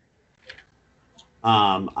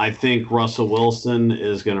 I think Russell Wilson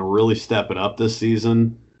is going to really step it up this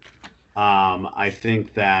season. I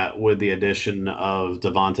think that with the addition of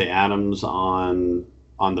Devontae Adams on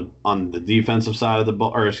the defensive side of the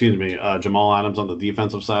ball, or excuse me, Jamal Adams on the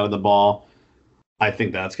defensive side of the ball, I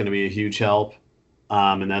think that's going to be a huge help.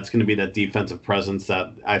 And that's going to be that defensive presence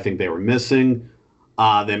that I think they were missing.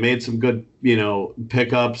 They made some good,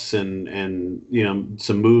 pickups and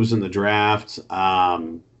some moves in the draft. I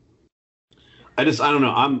don't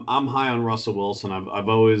know. I'm high on Russell Wilson. I've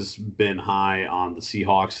always been high on the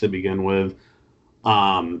Seahawks to begin with.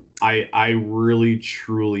 I really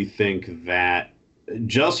truly think that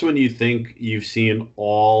just when you think you've seen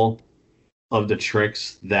all of the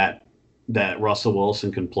tricks that Russell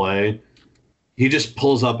Wilson can play, he just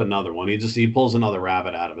pulls up another one. He pulls another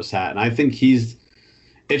rabbit out of his hat. And I think it's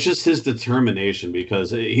just his determination, because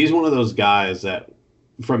he's one of those guys that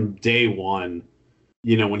from day one,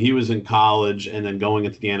 when he was in college and then going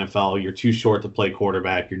into the NFL, you're too short to play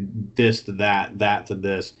quarterback. You're this to that to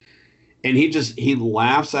this. And he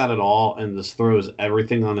laughs at it all and just throws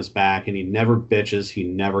everything on his back, and he never bitches. He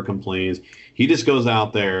never complains. He just goes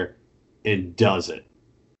out there and does it.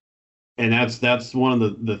 And that's one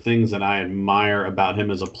of the things that I admire about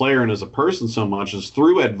him as a player and as a person so much, is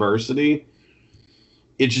through adversity,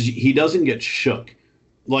 he doesn't get shook.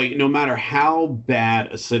 Like, no matter how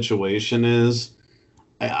bad a situation is,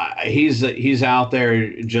 he's out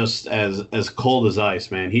there just as cold as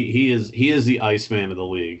ice, man. He is the Iceman of the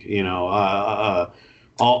league.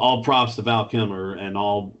 All props to Val Kilmer and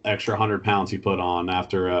all extra 100 pounds he put on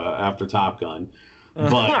after Top Gun.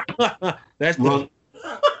 But that's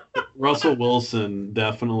Russell Wilson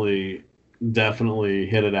definitely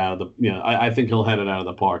hit it out of the. I think he'll hit it out of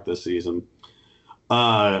the park this season.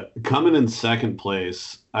 Coming in second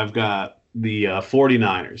place, I've got the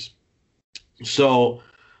 49ers. So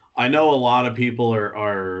I know a lot of people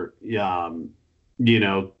are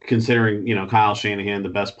considering, Kyle Shanahan the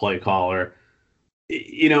best play caller.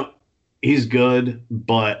 He's good,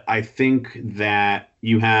 but I think that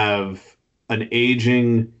you have an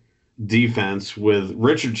aging defense with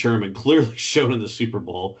Richard Sherman clearly shown in the Super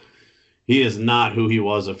Bowl. He is not who he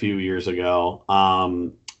was a few years ago.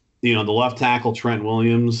 The left tackle, Trent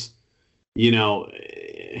Williams, there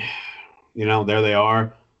they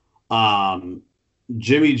are.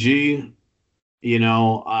 Jimmy G,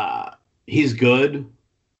 he's good.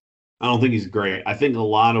 I don't think he's great. I think a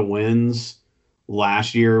lot of wins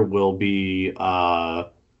last year will be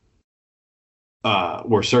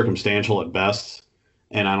were circumstantial at best,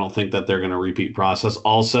 and I don't think that they're going to repeat process.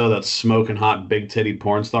 Also, that smoking hot big titty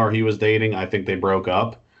porn star he was dating, I think they broke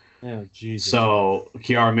up. Oh, Jesus. So,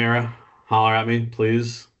 Kiara Mira, holler at me,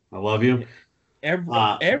 please. I love you.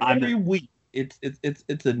 Every week,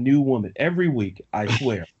 it's a new woman. Every week, I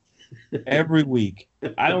swear. Every week.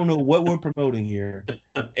 I don't know what we're promoting here.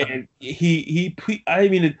 And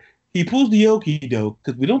He pulls the okie doke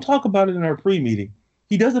because we don't talk about it in our pre-meeting.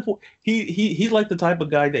 He does it for he's like the type of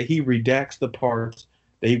guy that he redacts the parts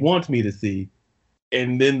that he wants me to see,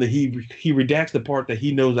 and then he redacts the part that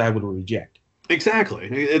he knows I would reject. Exactly.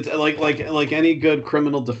 It's like any good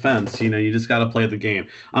criminal defense, you just got to play the game.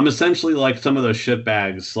 I'm essentially like some of those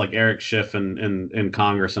shitbags, like Eric Schiff in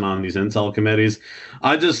Congress and on these intel committees.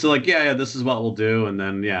 I just like, yeah, this is what we'll do, and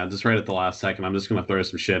then just right at the last second, I'm just gonna throw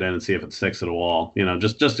some shit in and see if it sticks to the wall,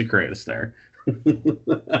 just to create a stare.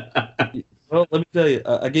 Well, let me tell you,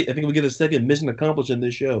 I think we get a second mission accomplished in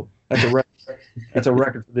this show. That's a record. That's a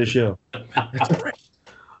record for this show.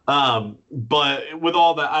 But with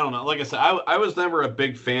all that, I don't know. Like I said, I was never a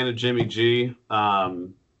big fan of Jimmy G.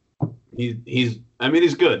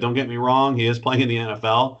 He's good. Don't get me wrong. He is playing in the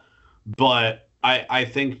NFL, but I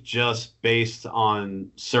think just based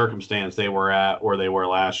on circumstance they were at where they were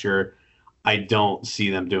last year, I don't see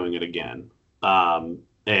them doing it again.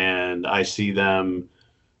 And I see them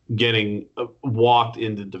getting walked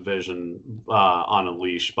into division on a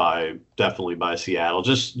leash definitely by Seattle.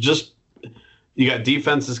 Just you got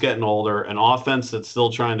defenses getting older, an offense that's still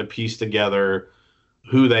trying to piece together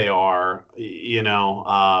who they are.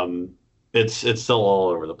 It's still all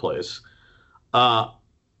over the place.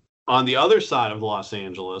 On the other side of Los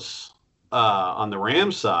Angeles, on the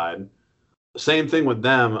Rams side, same thing with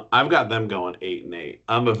them. I've got them going 8-8.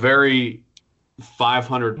 I'm a very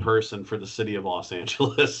 500 person for the city of Los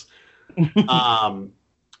Angeles.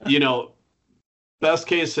 Best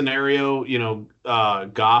case scenario,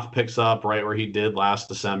 Goff picks up right where he did last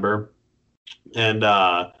December. And,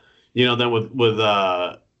 then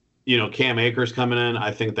with Cam Akers coming in,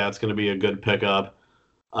 I think that's going to be a good pickup.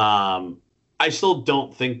 I still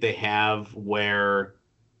don't think they have where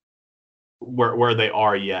they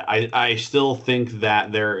are yet. I still think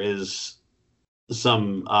that there is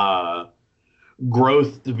some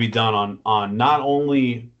growth to be done on not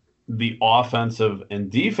only the offensive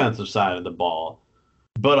and defensive side of the ball,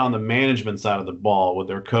 but on the management side of the ball with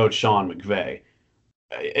their coach, Sean McVay.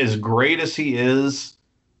 As great as he is,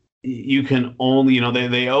 you can only,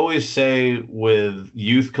 they always say with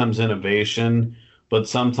youth comes innovation, but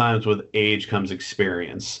sometimes with age comes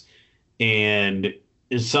experience. And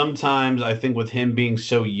sometimes I think with him being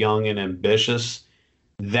so young and ambitious,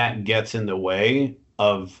 that gets in the way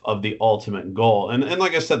of the ultimate goal. And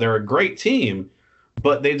like I said, they're a great team,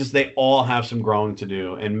 but they all have some growing to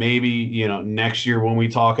do. And maybe, next year when we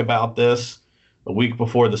talk about this, a week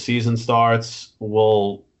before the season starts,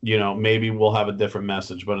 maybe we'll have a different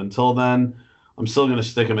message. But until then, I'm still going to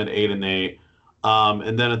stick them at 8-8.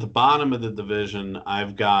 And then at the bottom of the division,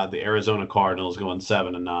 I've got the Arizona Cardinals going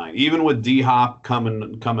 7-9. Even with D-Hop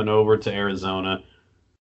coming over to Arizona,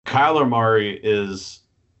 Kyler Murray is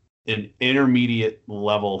an intermediate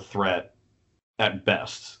level threat at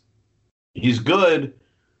best. He's good,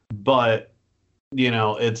 but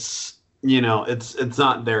it's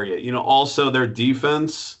not there yet. Also their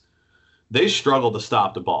defense, they struggle to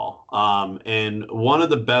stop the ball. And one of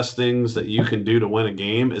the best things that you can do to win a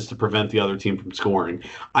game is to prevent the other team from scoring.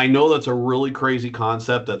 I know that's a really crazy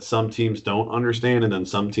concept that some teams don't understand and then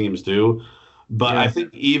some teams do. But yeah. I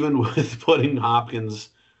think even with putting Hopkins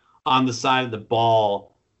on the side of the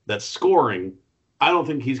ball that's scoring, I don't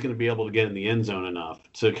think he's going to be able to get in the end zone enough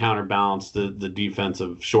to counterbalance the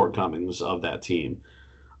defensive shortcomings of that team.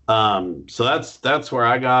 So that's where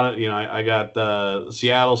I got it. I got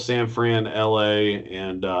Seattle, San Fran, LA,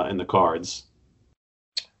 and the Cards.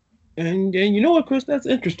 And you know what, Chris? That's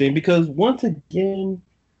interesting because once again,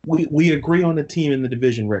 we agree on the team in the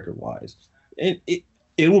division record wise, and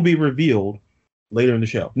it will be revealed later in the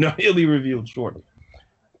show. No, it'll be revealed shortly.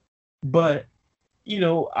 But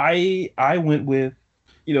I went with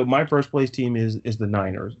my first place team is the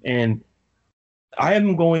Niners, and I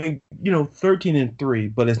am going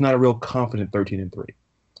 13-3, but it's not a real confident 13-3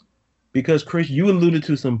 because Chris, you alluded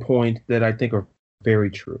to some points that I think are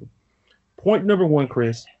very true. Point number one,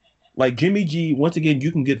 Chris, like Jimmy G, once again,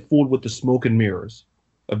 you can get fooled with the smoke and mirrors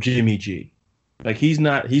of Jimmy G. Like he's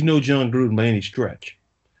no John Gruden by any stretch,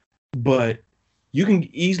 but you can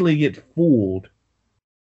easily get fooled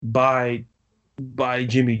by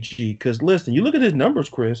Jimmy G. Because listen, you look at his numbers,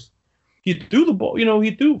 Chris. He threw the ball.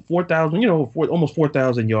 He threw 4,000. Almost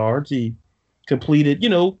 4,000 yards. He completed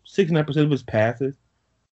 69% of his passes,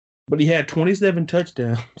 but he had 27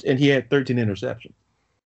 touchdowns and he had 13 interceptions.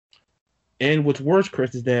 And what's worse,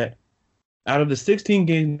 Chris, is that out of the 16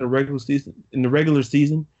 games in the regular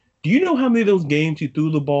season, do you know how many of those games he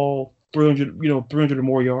threw the ball 300 or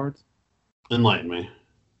more yards? Enlighten me.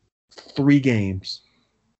 3 games.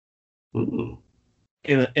 Ooh.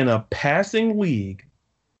 In a passing league,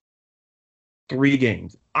 3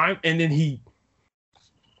 games. And then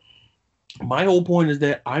my whole point is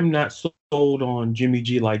that I'm not sold on Jimmy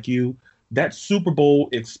G like you. That Super Bowl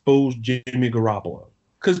exposed Jimmy Garoppolo.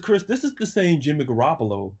 Because, Chris, this is the same Jimmy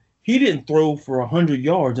Garoppolo. He didn't throw for 100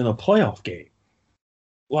 yards in a playoff game.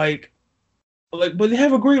 But they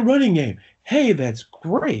have a great running game. Hey, that's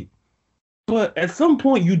great. But at some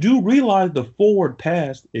point, you do realize the forward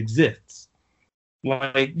pass exists.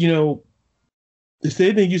 The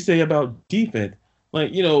same thing you say about defense.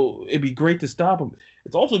 It'd be great to stop them.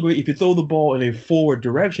 It's also great if you throw the ball in a forward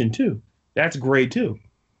direction, too. That's great, too.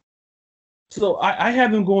 So I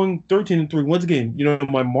have them going 13-3. Once again,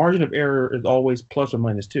 my margin of error is always plus or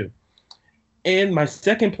minus 2. And my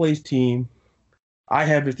second place team, I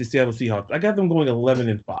have is the Seattle Seahawks. I got them going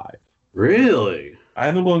 11-5. Really? I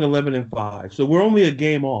have them going 11-5. So we're only a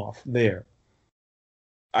game off there.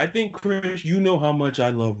 I think, Chris, you know how much I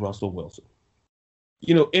love Russell Wilson.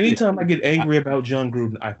 Anytime I get angry about John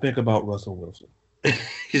Gruden, I think about Russell Wilson. Because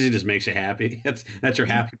he just makes you happy. That's your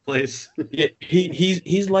happy place. Yeah,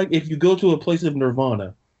 he's like, if you go to a place of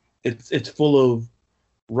Nirvana, it's full of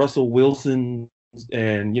Russell Wilson,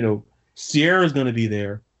 and Sierra's going to be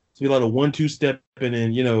there. It's be a lot of 1-2 stepping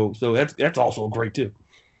in, so that's also great too.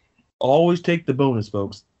 Always take the bonus,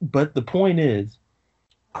 folks. But the point is,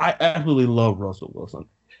 I absolutely love Russell Wilson.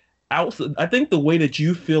 I think the way that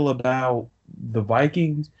you feel about the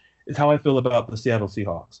Vikings is how I feel about the Seattle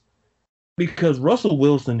Seahawks. Because Russell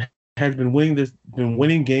Wilson has been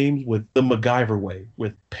winning games with the MacGyver way,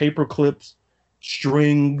 with paper clips,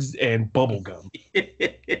 strings, and bubble gum.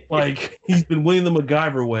 He's been winning the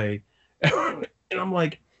MacGyver way. And I'm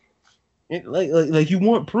like you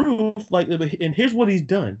want proof, and here's what he's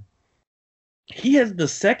done. He has the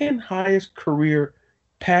second highest career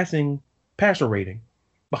passer rating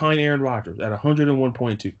behind Aaron Rodgers at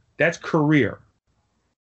 101.2. That's career.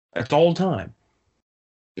 That's all time.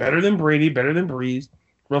 Better than Brady, better than Breeze,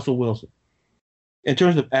 Russell Wilson. In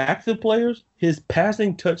terms of active players, his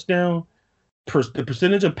passing touchdown, the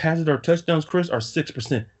percentage of passes or touchdowns, Chris, are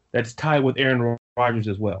 6%. That's tied with Aaron Rodgers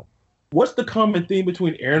as well. What's the common theme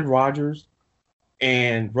between Aaron Rodgers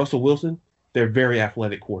and Russell Wilson? They're very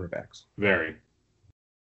athletic quarterbacks. Very.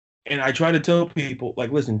 And I try to tell people,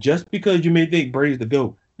 listen, just because you may think Brady's the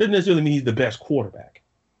GOAT, doesn't necessarily mean he's the best quarterback.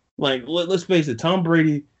 Let's face it, Tom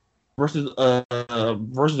Brady versus a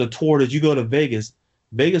tortoise. You go to Vegas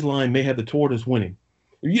line may have the tortoise winning.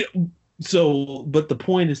 But the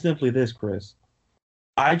point is simply this, Chris.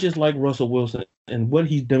 I just like Russell Wilson and what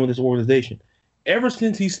he's done with this organization. Ever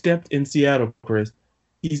since he stepped in Seattle, Chris,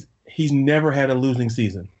 he's never had a losing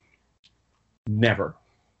season. Never.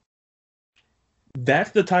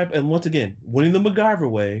 That's the type, and once again, winning the MacGyver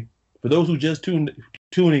way, for those who just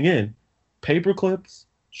tuning in, paper clips,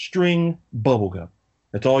 string, bubblegum.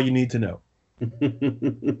 That's all you need to know.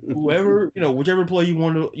 Whichever play you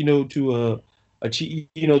want to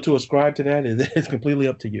ascribe to that is completely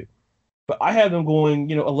up to you. But I have them going,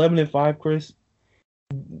 11-5, Chris.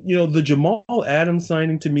 The Jamal Adams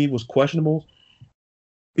signing to me was questionable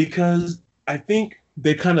because I think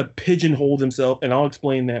they kind of pigeonholed himself, and I'll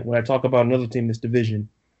explain that when I talk about another team in this division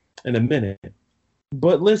in a minute.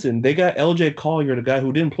 But listen, they got LJ Collier, the guy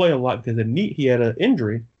who didn't play a lot because he had an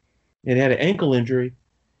injury, and he had an ankle injury.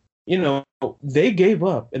 They gave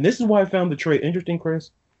up. And this is why I found the trade interesting,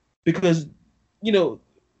 Chris, because, the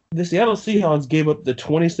Seattle Seahawks gave up the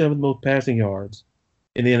 27th most passing yards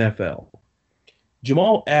in the NFL.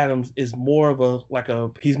 Jamal Adams is more of a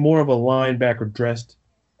linebacker dressed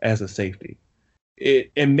as a safety.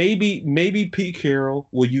 And maybe Pete Carroll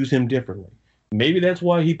will use him differently. Maybe that's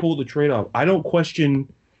why he pulled the trade off. I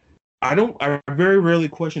very rarely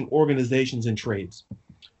question organizations and trades.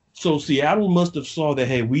 So Seattle must have saw that,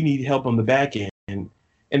 hey, we need help on the back end.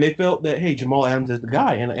 And they felt that, hey, Jamal Adams is the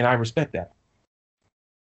guy, and I respect that.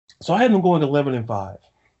 So I had them going 11-5.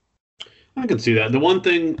 I can see that. The one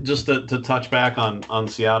thing, just to touch back on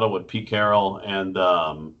Seattle with Pete Carroll and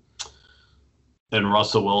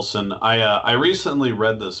Russell Wilson, I recently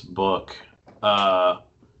read this book, I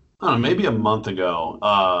don't know, maybe a month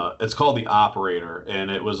ago. It's called The Operator,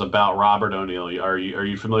 and it was about Robert O'Neill. Are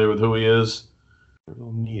you familiar with who he is?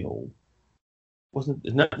 O'Neill.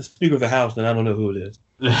 It's not the Speaker of the House, then I don't know who it is.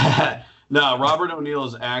 No, Robert O'Neill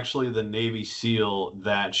is actually the Navy SEAL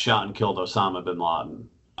that shot and killed Osama bin Laden.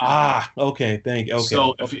 Ah, okay, thank you. Okay.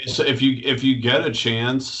 So if you get a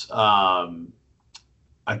chance, I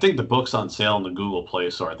think the book's on sale in the Google Play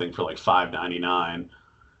Store. I think for like $5.99,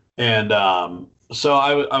 and so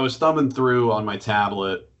I was thumbing through on my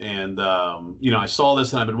tablet, and I saw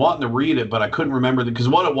this, and I've been wanting to read it, but I couldn't remember because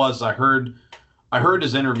what it was. I heard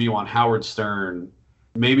his interview on Howard Stern,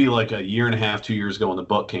 maybe like a year and a half, 2 years ago when the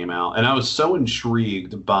book came out, and I was so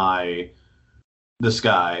intrigued by this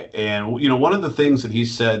guy. And one of the things that he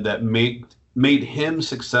said that made him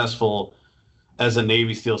successful as a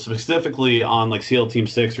Navy SEAL, specifically on like SEAL Team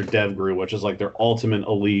 6 or DevGru, which is like their ultimate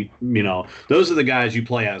elite, those are the guys you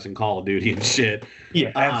play as in Call of Duty and shit.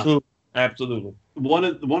 Yeah, absolutely. Absolutely. One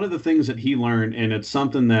of the things that he learned, and it's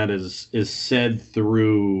something that is said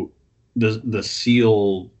through the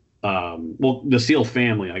SEAL, the SEAL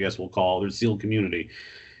family, I guess we'll call it, the SEAL community,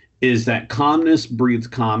 is that calmness breeds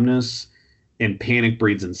calmness and panic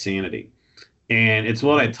breeds insanity. And it's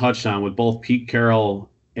what I touched on with both Pete Carroll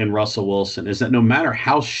and Russell Wilson, is that no matter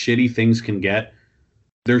how shitty things can get,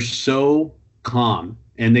 they're so calm,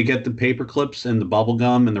 and they get the paper clips and the bubble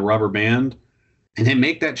gum and the rubber band, and they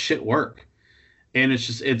make that shit work. And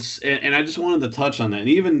and I just wanted to touch on that. And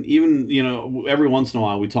even every once in a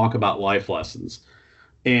while we talk about life lessons,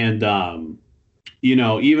 and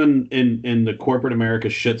even in the corporate America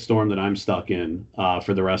shitstorm that I'm stuck in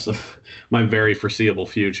for the rest of my very foreseeable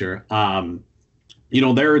future.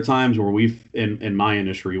 There are times where in my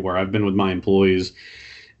industry where I've been with my employees,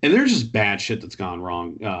 and there's just bad shit that's gone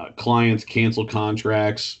wrong. Clients cancel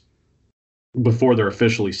contracts before they're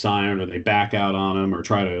officially signed, or they back out on them, or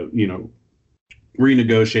try to,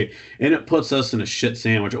 renegotiate, and it puts us in a shit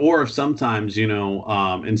sandwich. Or if sometimes,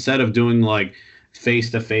 instead of doing like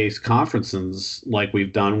face-to-face conferences like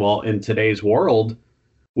we've done, well, in today's world,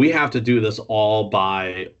 we have to do this all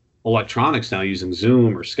by electronics now, using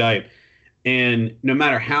Zoom or Skype. And no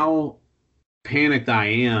matter how panicked I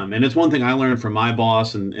am, and it's one thing I learned from my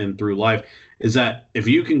boss and through life, is that if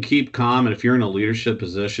you can keep calm, and if you're in a leadership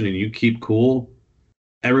position and you keep cool,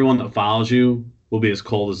 everyone that follows you will be as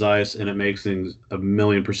cold as ice, and it makes things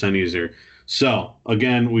 1,000,000% easier. So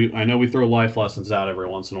again, I know we throw life lessons out every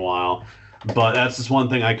once in a while, but that's just one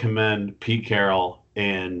thing I commend Pete Carroll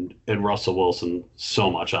and Russell Wilson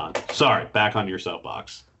so much on. Sorry, back onto your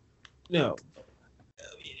soapbox. No,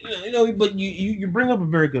 but you bring up a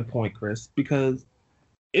very good point, Chris, because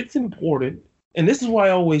it's important, and this is why I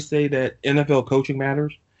always say that NFL coaching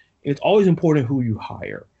matters. It's always important who you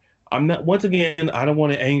hire. Once again, I don't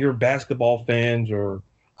want to anger basketball fans or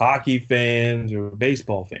hockey fans or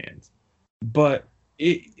baseball fans, but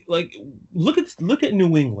look at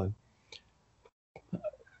New England.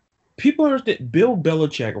 People understand Bill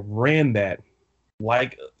Belichick ran that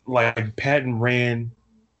like Patton ran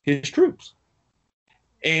his troops.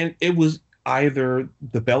 And it was either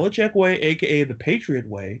the Belichick way, a.k.a. the Patriot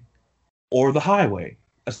way, or the highway,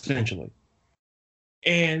 essentially.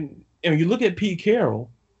 And when you look at Pete Carroll,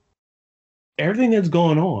 everything that's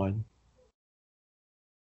going on,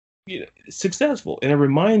 successful. And it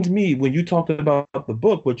reminds me, when you talked about the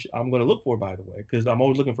book, which I'm going to look for, by the way, because I'm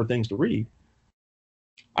always looking for things to read.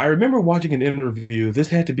 I remember watching an interview. This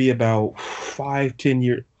had to be about 5-10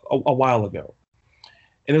 years, a while ago.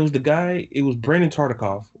 And it was Brandon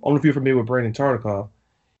Tartikoff. I don't know if you're familiar with Brandon Tartikoff.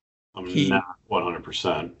 I'm not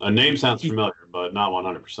 100%. A name sounds familiar, but not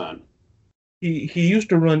 100%. He used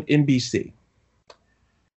to run NBC.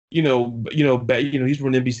 He used to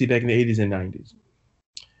run NBC back in the 80s and 90s.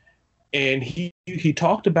 And he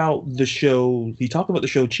talked about the show. He talked about the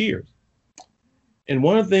show Cheers. And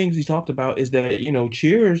one of the things he talked about is that,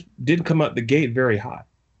 Cheers didn't come out the gate very hot.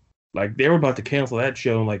 Like, they were about to cancel that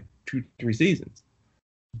show in like 2-3 seasons.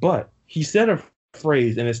 But he said a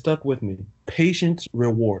phrase, and it stuck with me: patience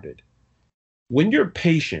rewarded. When you're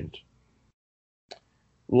patient,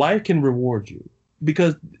 life can reward you.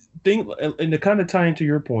 Because and to kind of tie into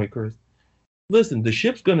your point, Chris, listen, the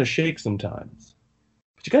ship's going to shake sometimes.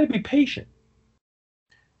 But you got to be patient.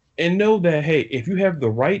 And know that, hey, if you have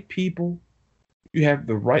the right people, you have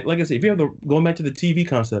the right, like I said, if you have going back to the TV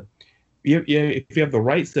concept, if you have the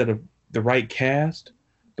right cast,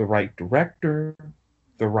 the right director,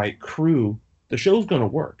 the right crew, the show's going to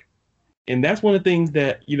work. And that's one of the things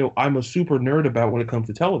that, I'm a super nerd about when it comes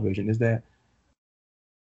to television, is that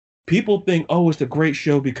people think, oh, it's a great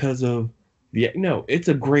show because of no, it's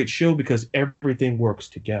a great show because everything works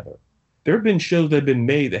together. There have been shows that have been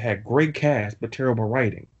made that had great cast but terrible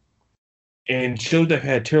writing, and shows that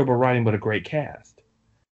had terrible writing but a great cast.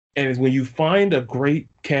 And it's when you find a great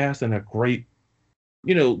cast and a great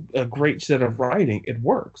set of writing, it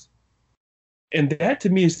works. And that, to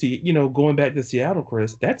me, is going back to Seattle,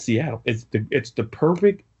 Chris. That's Seattle. It's the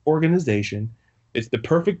perfect organization. It's the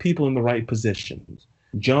perfect people in the right positions.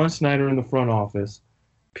 John Snyder in the front office,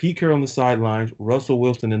 Pete Carroll on the sidelines, Russell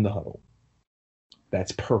Wilson in the huddle.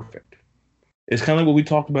 That's perfect. It's kind of like what we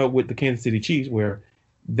talked about with the Kansas City Chiefs, where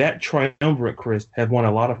that triumvirate, Chris, has won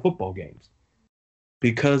a lot of football games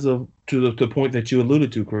because of, to the point that you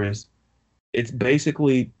alluded to, Chris, It's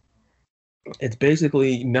basically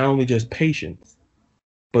not only just patience,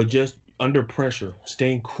 but just under pressure,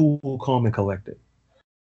 staying cool, calm, and collected.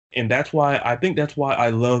 And that's why I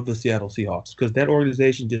love the Seattle Seahawks, because that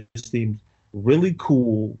organization just seems really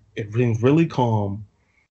cool. It seems really calm,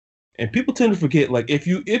 and people tend to forget. Like if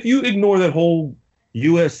you ignore that whole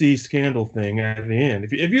USC scandal thing at the end,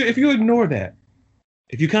 if you ignore that,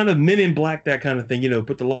 if you kind of Men in Black that kind of thing,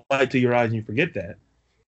 put the light to your eyes and you forget that,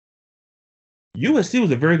 USC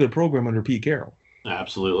was a very good program under Pete Carroll.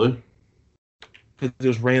 Absolutely. Because it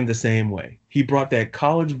was ran the same way. He brought that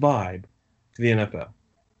college vibe to the NFL,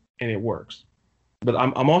 and it works. But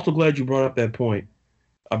I'm also glad you brought up that point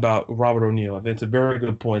about Robert O'Neill. It's a very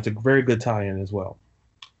good point. It's a very good tie-in as well.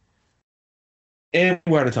 And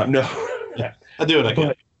we're out of time. No. Yeah, I do what I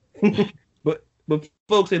can. But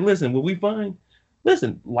folks, say, listen, what we find,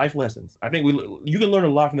 life lessons. I think you can learn a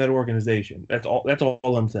lot from that organization. That's all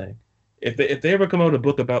I'm saying. If they ever come out with a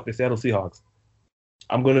book about the Seattle Seahawks,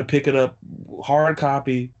 I'm going to pick it up, hard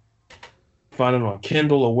copy, find it on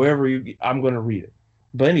Kindle or wherever I'm going to read it.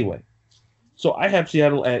 But anyway, so I have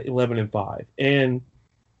Seattle at 11-5, and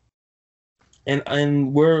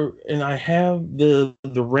I have the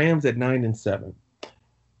Rams at 9-7.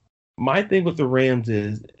 My thing with the Rams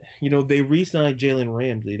is, they re-signed Jalen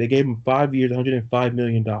Ramsey. They gave him 5 years, $105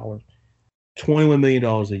 million, $21 million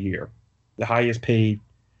a year, the highest paid,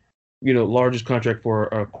 largest contract for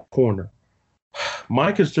a corner.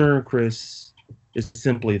 My concern, Chris, is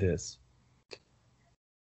simply this.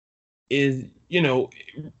 I don't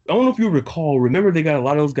know if you remember they got a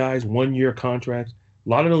lot of those guys 1-year contracts. A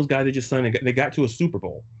lot of those guys they just signed, and they got to a Super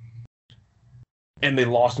Bowl. And they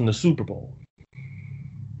lost in the Super Bowl.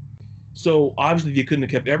 So obviously you couldn't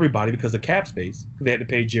have kept everybody because of cap space. They had to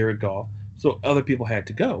pay Jared Goff. So other people had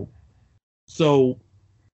to go. So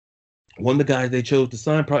one of the guys they chose to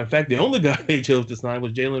sign, in fact, the only guy they chose to sign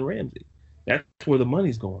was Jalen Ramsey. That's where the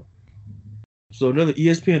money's going. So another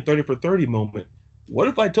ESPN 30 for 30 moment. What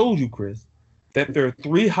if I told you, Chris, that there are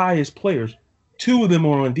 3 highest players, 2 of them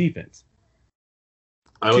are on defense?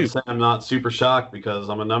 I would say I'm not super shocked because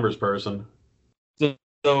I'm a numbers person.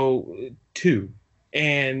 So 2.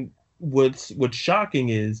 And what's shocking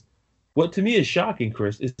is, what to me is shocking,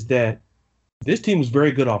 Chris, is that this team was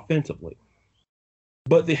very good offensively.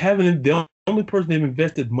 But the only person they've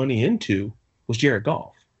invested money into was Jared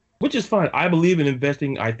Goff, which is fine. I believe in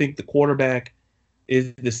investing. I think the quarterback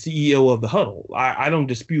is the CEO of the huddle. I don't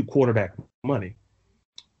dispute quarterback money.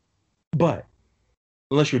 But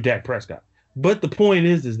unless you're Dak Prescott. But the point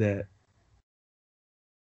is that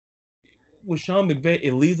with Sean McVay,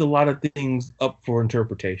 it leaves a lot of things up for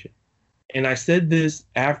interpretation. And I said this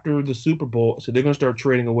after the Super Bowl, so they're going to start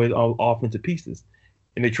trading away all offensive pieces.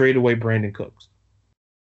 And they trade away Brandon Cooks.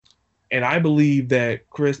 And I believe that,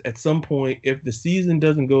 Chris, at some point, if the season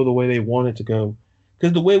doesn't go the way they want it to go,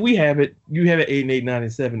 because the way we have it, you have it 8-8,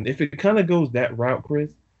 9-7. If it kind of goes that route,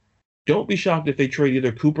 Chris, don't be shocked if they trade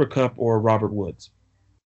either Cooper Kupp or Robert Woods.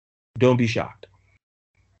 Don't be shocked.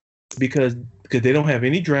 Because they don't have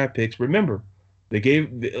any draft picks. Remember, they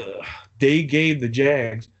gave the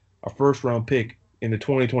Jags a first-round pick in the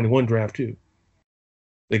 2021 draft, too.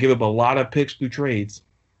 They gave up a lot of picks through trades,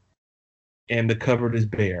 and the cupboard is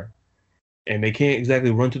bare. And they can't exactly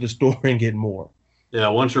run to the store and get more. Yeah,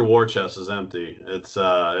 once your war chest is empty, that's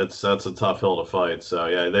a tough hill to fight. So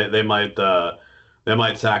yeah, they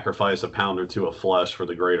might sacrifice a pound or two of flesh for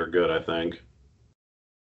the greater good, I think.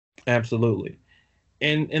 Absolutely.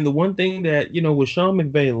 And the one thing that, with Sean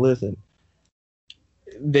McVay, listen,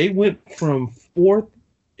 they went from 4th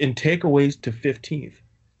in takeaways to 15th.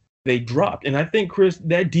 They dropped. And I think, Chris,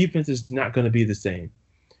 that defense is not going to be the same.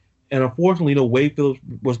 And unfortunately, Wade Phillips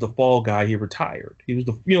was the fall guy. He retired. He was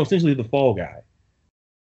essentially the fall guy.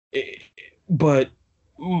 But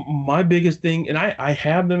my biggest thing, and I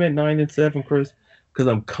have them at 9-7, Chris, because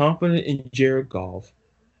I'm confident in Jared Goff.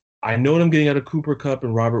 I know what I'm getting out of Cooper Kupp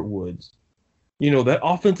and Robert Woods. That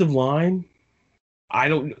offensive line,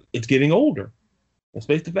 it's getting older. Let's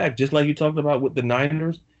face the fact, just like you talked about with the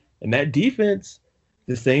Niners and that defense,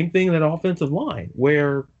 the same thing in that offensive line,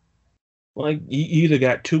 where like you either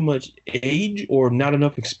got too much age or not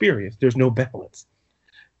enough experience. There's no balance.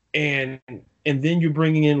 And then you're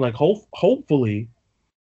bringing in, like, hopefully,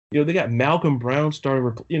 they got Malcolm Brown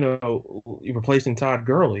starting, replacing Todd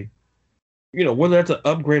Gurley. Whether that's an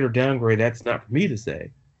upgrade or downgrade, that's not for me to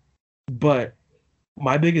say. But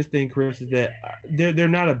my biggest thing, Chris, is that they're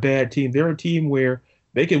not a bad team. They're a team where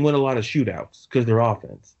they can win a lot of shootouts because they're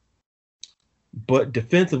offense. But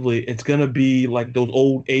defensively, it's going to be like those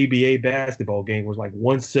old ABA basketball games where it's like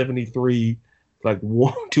 173, like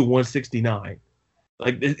 1 to 169.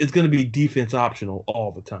 Like it's going to be defense optional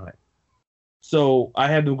all the time. So I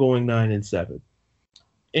have them going 9-7.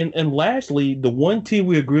 And lastly, the one team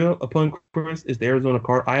we agree upon, Chris, is the Arizona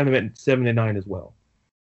Cardinals. I have them at 7-9 as well.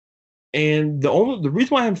 And the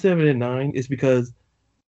reason why I'm 7-9 is because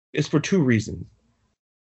it's for two reasons.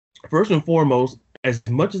 First and foremost, as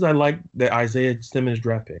much as I like the Isaiah Simmons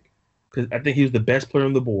draft pick, because I think he was the best player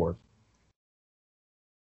on the board,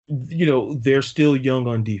 they're still young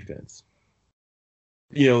on defense.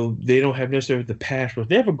 They don't have necessarily the pass rush.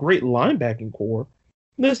 They have a great linebacking core.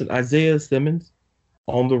 Listen, Isaiah Simmons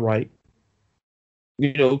on the right,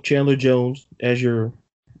 Chandler Jones as your,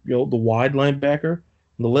 the wide linebacker.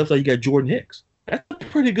 On the left side, you got Jordan Hicks. That's a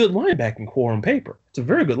pretty good linebacking core on paper. It's a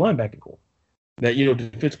very good linebacking core that,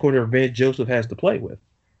 defense coordinator Vance Joseph has to play with.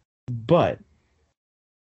 But,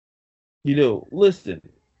 listen,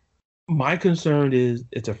 my concern is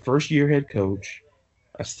it's a first-year head coach,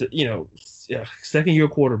 a second-year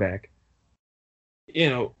quarterback.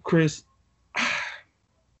 Chris,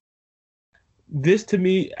 this to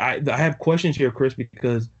me, I have questions here, Chris,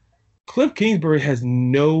 because Cliff Kingsbury has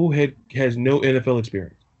no NFL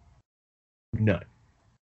experience. None.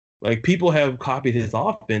 Like, people have copied his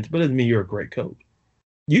offense, but it doesn't mean you're a great coach.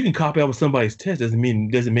 You can copy out somebody's test,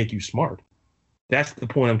 doesn't make you smart. That's the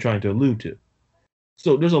point I'm trying to allude to.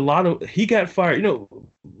 So there's a lot of, he got fired.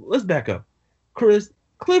 Let's back up. Chris,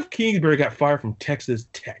 Cliff Kingsbury got fired from Texas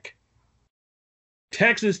Tech.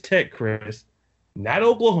 Texas Tech, Chris. Not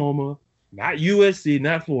Oklahoma, not USC,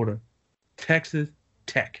 not Florida. Texas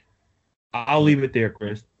Tech. I'll leave it there,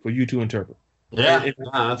 Chris, for you to interpret. Yeah,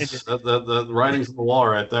 that's the writing's on the wall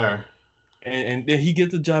right there. And then he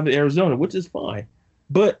gets a job at Arizona, which is fine.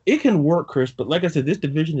 But it can work, Chris. But like I said, this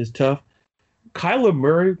division is tough. Kyler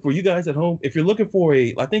Murray, for you guys at home, if you're looking for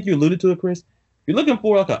I think you alluded to it, Chris, if you're looking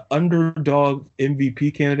for like an underdog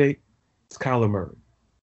MVP candidate, it's Kyler Murray.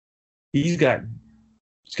 He's got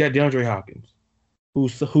DeAndre Hopkins, who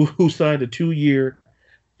signed a 2-year,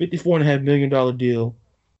 $54.5 million deal,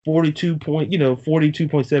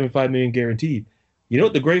 $42.75 million guaranteed. You know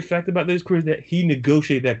what the great fact about this, Chris, that he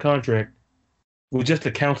negotiated that contract with just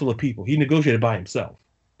a council of people. He negotiated by himself.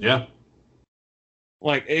 Yeah.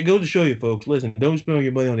 Like, it goes to show you, folks, listen, don't spend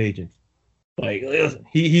your money on agents. Like, listen,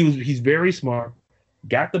 he's very smart,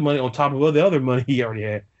 got the money on top of all the other money he already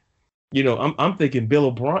had. I'm thinking Bill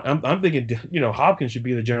O'Brien. I'm thinking, Hopkins should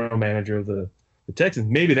be the general manager of the Texans.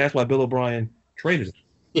 Maybe that's why Bill O'Brien traded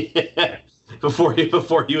him. Yeah. Before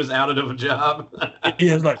he was outed of a job.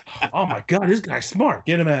 Yeah, it's like, oh my God, this guy's smart.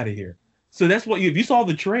 Get him out of here. So that's what if you saw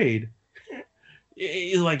the trade,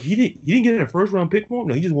 it's like he didn't get a first round pick for him.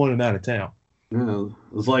 No, he just wanted him out of town. Yeah, it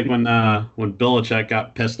was like when Belichick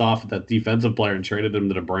got pissed off at that defensive player and traded him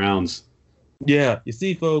to the Browns. Yeah, you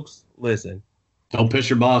see, folks, listen. Don't piss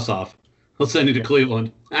your boss off. He'll send you to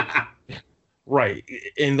Cleveland. Right,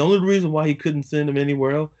 and the only reason why he couldn't send him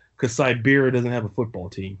anywhere else because Siberia doesn't have a football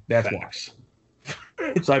team. That's why.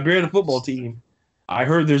 Siberia, the football team. I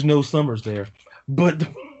heard there's no summers there, but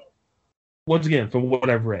once again, from what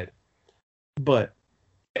I've read, but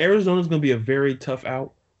Arizona's going to be a very tough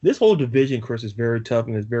out. This whole division, Chris, is very tough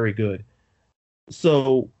and is very good.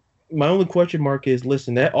 So my only question mark is,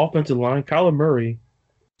 listen, that offensive line, Kyler Murray,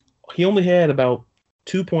 he only had about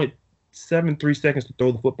 2.73 seconds to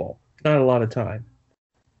throw the football. Not a lot of time.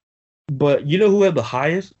 But you know who had the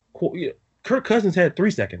highest? Kirk Cousins had 3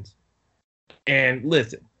 seconds. And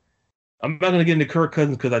listen, I'm not going to get into Kirk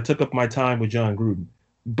Cousins because I took up my time with John Gruden.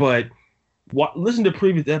 But listen to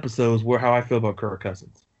previous episodes where how I feel about Kirk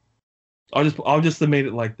Cousins. I'll just summate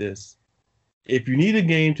it like this. If you need a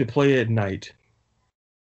game to play at night,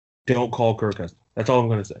 don't call Kirk Cousins. That's all I'm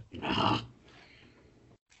going to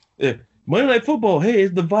say. Monday Night Football, hey,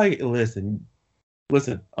 it's the Vikings.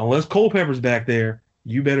 Listen, unless Culpepper's back there,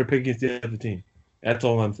 you better pick against the other team. That's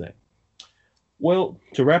all I'm saying. Well,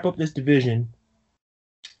 to wrap up this division,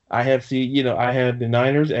 I have the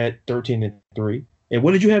Niners at 13-3. And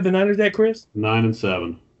what did you have the Niners at, Chris?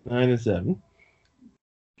 9-7. 9-7.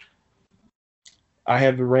 I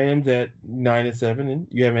have the Rams at 9-7, and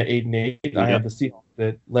you have them at 8-8. Yeah. I have the Seahawks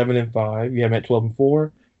at 11-5. You have them at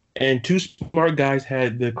 12-4. And two smart guys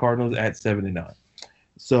had the Cardinals at 7-9.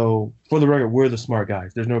 So for the record, we're the smart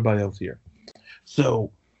guys. There's nobody else here.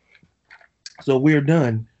 So we're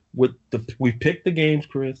done with we picked the games,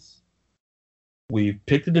 Chris. We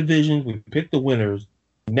picked the divisions. We picked the winners.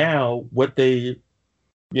 Now what I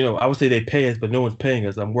would say they pay us, but no one's paying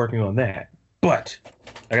us. I'm working on that. But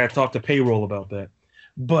I got to talk to payroll about that.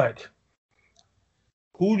 But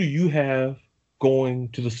who do you have going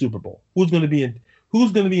to the Super Bowl? Who's going to be in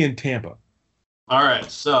Tampa? All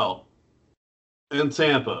right, so in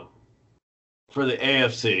Tampa, For the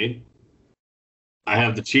AFC, I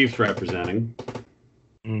have the Chiefs representing.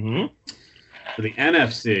 Mm-hmm. For the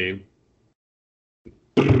NFC,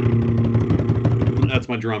 that's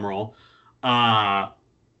my drum roll.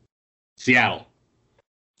 Seattle.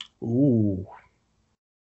 Ooh.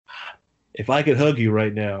 If I could hug you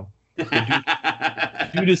right now, due to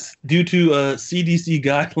CDC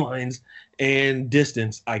guidelines and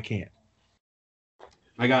distance, I can't.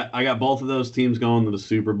 I got both of those teams going to the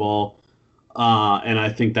Super Bowl, and I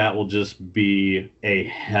think that will just be a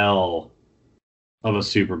hell of a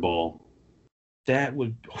Super Bowl. That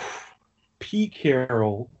would Pete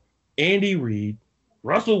Carroll, Andy Reid,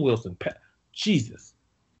 Russell Wilson. Jesus,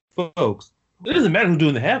 folks, it doesn't matter who's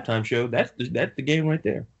doing the halftime show. That's the game right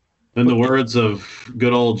there. In the words of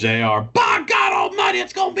good old JR, by God Almighty,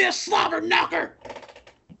 it's gonna be a slobber knocker.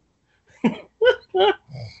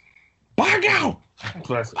 By God,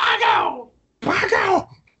 By God, by God.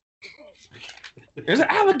 There's an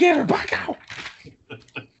alligator. By God.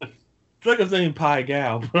 It's like I'm saying pie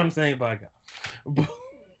gal, but I'm saying by God. But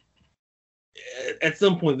at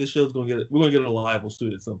some point, this show's we're gonna get a libel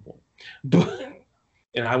suit at some point. But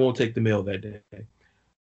and I won't take the mail that day.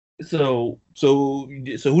 So who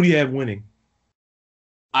do you have winning?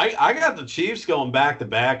 I got the Chiefs going back to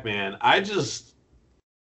back, man. I just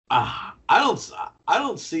I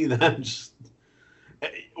don't see them just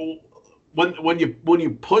when you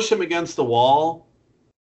push them against the wall,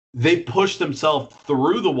 they push themselves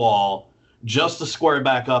through the wall just to square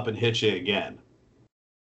back up and hit you again.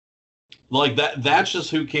 Like that's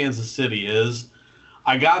just who Kansas City is.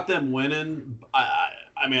 I got them winning.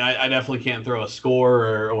 I mean, I definitely can't throw a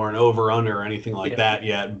score or an over-under or anything like that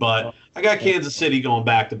yet, but I got Kansas City going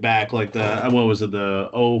back-to-back like the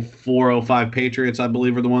 04-05 Patriots, I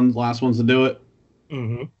believe, are the last ones to do it.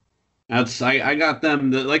 Mm-hmm. I got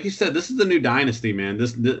them. Like you said, this is the new dynasty, man.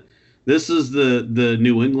 This is the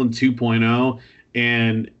New England 2.0,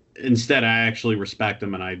 and instead I actually respect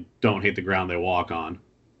them and I don't hate the ground they walk on.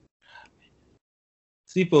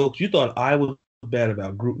 See, folks, you thought I was bad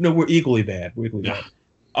about group. No, we're equally bad. Bad.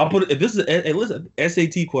 I'll put it. This is listen,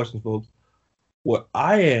 SAT questions, folks. What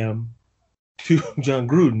I am to John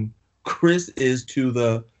Gruden, Chris is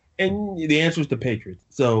to and the answer is the Patriots.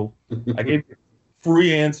 So I gave you a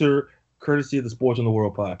free answer, courtesy of the Sports on the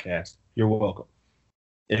World podcast. You're welcome.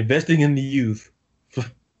 Investing in the youth,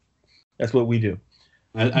 that's what we do.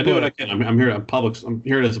 I do what I can. I'm here. I'm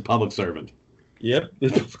here as a public servant. Yep.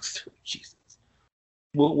 Jesus.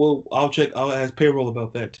 Well, I'll ask payroll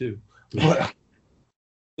about that too. But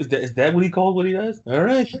is that what he calls what he does? All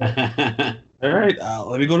right. All right.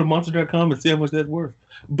 Let me go to monster.com and see how much that's worth.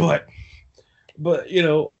 But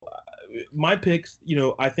my picks,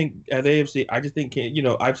 I think at the AFC, I just think,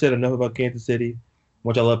 I've said enough about Kansas City,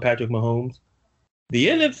 much I love Patrick Mahomes. The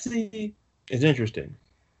NFC is interesting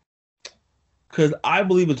because I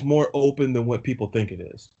believe it's more open than what people think it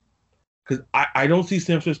is. Because I don't see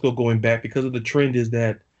San Francisco going back because of the trend is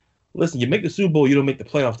that, listen, you make the Super Bowl, you don't make the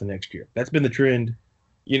playoffs the next year. That's been the trend,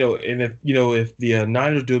 and if the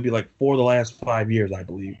Niners do, it'd be like 4 of the last 5 years, I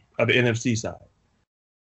believe, of the NFC side.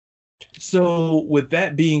 So with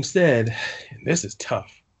that being said, this is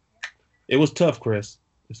tough. It was tough, Chris.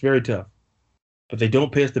 It's very tough. But they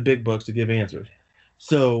don't pay us the big bucks to give answers.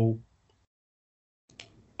 So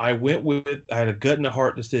I had a gut and a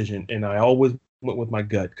heart decision, and I always went with my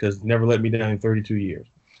gut because it never let me down in 32 years.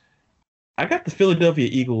 I got the Philadelphia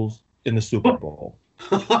Eagles in the Super Bowl.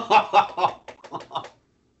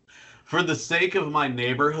 For the sake of my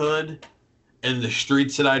neighborhood and the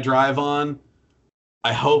streets that I drive on,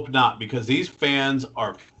 I hope not, because these fans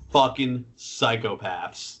are fucking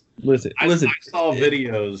psychopaths. Listen. I saw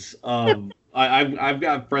videos of I've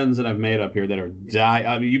got friends that I've made up here that are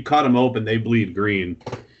I mean, you cut them open, they bleed green,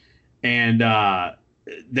 and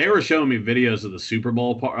they were showing me videos of the Super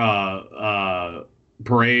Bowl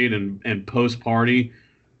parade and post party.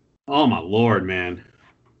 Oh my Lord, man!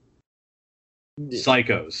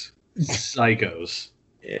 Psychos.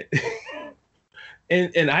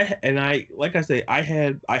 And I like I say, I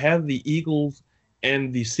have the Eagles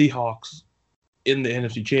and the Seahawks in the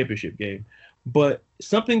NFC Championship game, but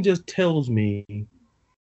something just tells me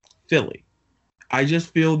Philly. I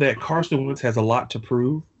just feel that Carson Wentz has a lot to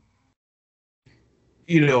prove.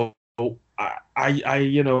 Listen,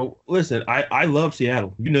 I love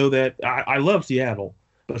Seattle. You know that I love Seattle,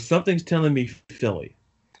 but something's telling me Philly.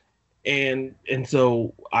 And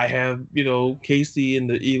so I have, KC and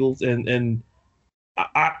the Eagles and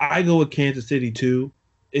I go with Kansas City too.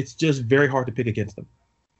 It's just very hard to pick against them.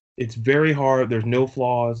 It's very hard. There's no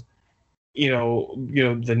flaws.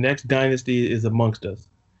 The next dynasty is amongst us.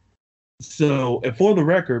 So, and for the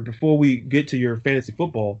record, before we get to your fantasy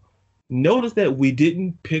football, notice that we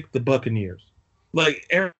didn't pick the Buccaneers. Like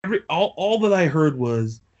all that I heard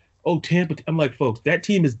was, "Oh, Tampa." I'm like, folks, that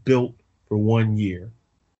team is built for 1 year.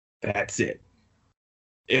 That's it.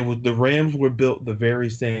 It was the Rams were built the very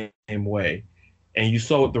same way, and you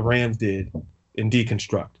saw what the Rams did in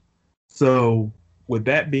deconstruct. So, with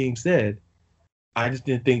that being said, I just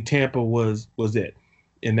didn't think Tampa was it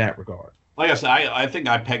in that regard. Like I said, I think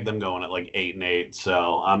I pegged them going at like 8-8,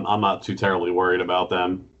 so I'm not too terribly worried about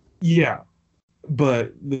them. Yeah,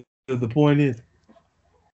 but the point is,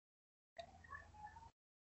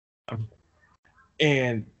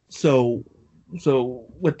 and so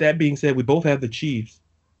with that being said, we both have the Chiefs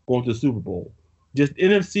going to the Super Bowl. Just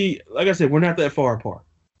NFC, like I said, we're not that far apart.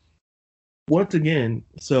 Once again,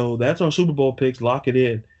 so that's our Super Bowl picks. Lock it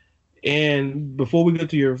in. And before we get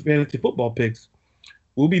to your fantasy football picks,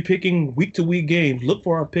 we'll be picking week-to-week games. Look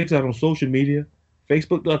for our picks out on social media,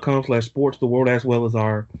 facebook.com/sportstheworld, as well as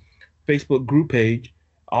our Facebook group page.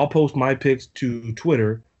 I'll post my picks to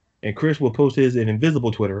Twitter, and Chris will post his in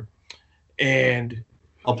Invisible Twitter. And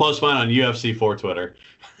I'll post mine on UFC 4 Twitter.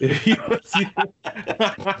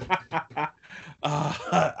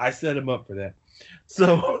 I set him up for that.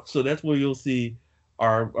 So that's where you'll see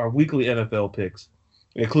our weekly NFL picks,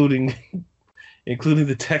 including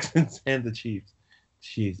the Texans and the Chiefs.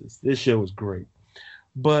 Jesus, this show is great.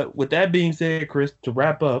 But with that being said, Chris, to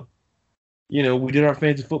wrap up, we did our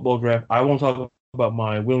fantasy football draft. I won't talk about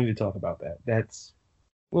mine. We don't need to talk about that.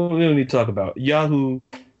 We don't need to talk about Yahoo.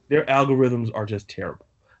 Their algorithms are just terrible.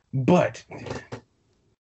 But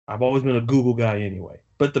I've always been a Google guy anyway.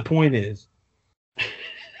 But the point is,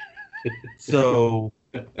 so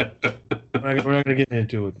we're not going to get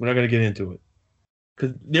into it. We're not going to get into it.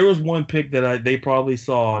 Because there was one pick that they probably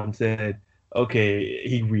saw and said, okay,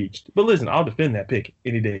 he reached. But listen, I'll defend that pick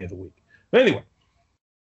any day of the week. But anyway,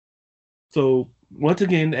 so once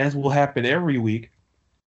again, as will happen every week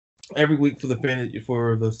for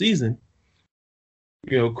the season,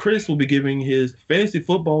 Chris will be giving his fantasy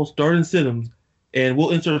football starting sit-ems, and we'll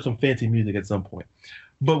insert some fancy music at some point.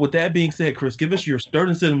 But with that being said, Chris, give us your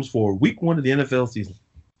starting sit-ems for week 1 of the NFL season.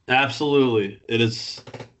 Absolutely. It is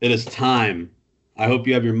time. I hope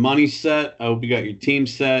you have your money set. I hope you got your team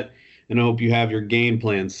set. And I hope you have your game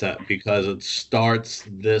plan set, because it starts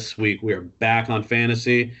this week. We are back on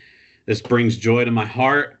fantasy. This brings joy to my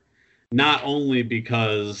heart, not only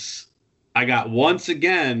because I got once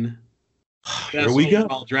again Here we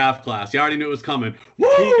go. Draft class. You already knew it was coming.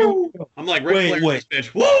 Woo! I'm like Ric Flair this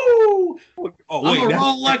bitch. Woo! I'm a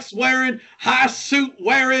Rolex wearing, high suit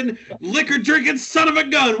wearing, liquor drinking son of a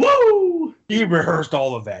gun. Woo! He rehearsed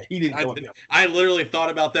all of that. He didn't. I literally thought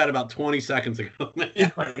about that about 20 seconds ago.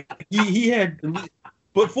 he had,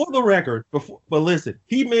 but for the record, but listen,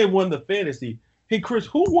 he may have won the fantasy. Hey Chris,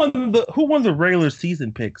 who won the regular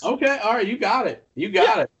season picks? Okay, all right, you got it.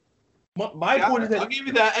 It. My point is that I'll give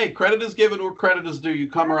you that. Hey, credit is given where credit is due. You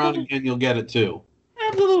come around again, you'll get it too.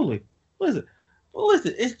 Absolutely. Listen.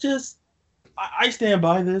 It's just I stand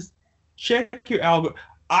by this. Check your algorithm.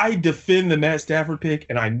 I defend the Matt Stafford pick,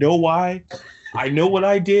 and I know why. I know what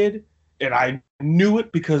I did, and I knew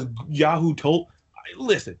it because Yahoo told.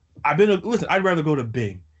 Listen, I'd rather go to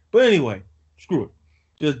Bing. But anyway, screw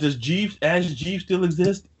it. Does Jeeves still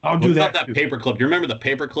exist? I'll do that. That paperclip. You remember the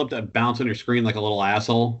paperclip that bounced on your screen like a little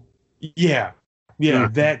asshole? Yeah,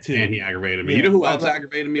 that too. And he aggravated me. Yeah. You know who else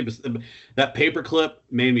aggravated me? That paperclip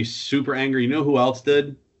made me super angry. You know who else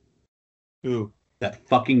did? Who? That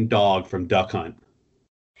fucking dog from Duck Hunt.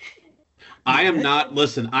 I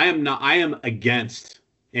am against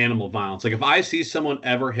animal violence. Like, if I see someone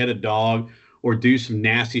ever hit a dog or do some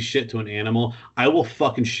nasty shit to an animal, I will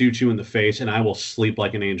fucking shoot you in the face and I will sleep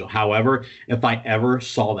like an angel. However, if I ever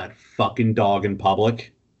saw that fucking dog in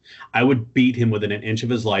public, I would beat him within an inch of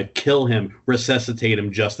his life, kill him, resuscitate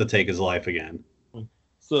him just to take his life again.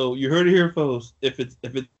 So you heard it here, folks. If it's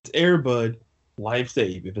Air Bud, life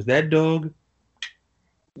save. If it's that dog,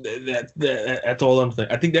 that's all I'm saying.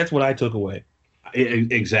 I think that's what I took away.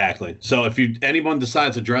 Exactly. So if anyone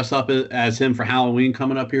decides to dress up as him for Halloween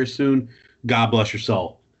coming up here soon, God bless your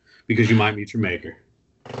soul, because you might meet your maker.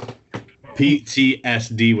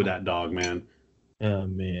 PTSD with that dog, man. Oh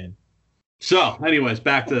man. So, anyways,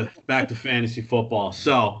 back to fantasy football.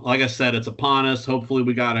 So, like I said, it's upon us. Hopefully,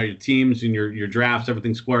 we got our teams and your drafts,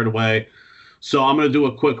 everything squared away. So, I'm going to do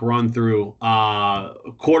a quick run through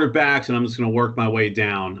quarterbacks, and I'm just going to work my way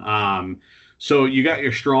down. So, you got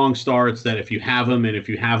your strong starts that if you have them, and if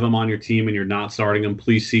you have them on your team and you're not starting them,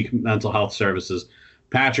 please seek mental health services.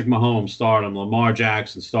 Patrick Mahomes, start him. Lamar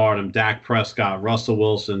Jackson, start him. Dak Prescott, Russell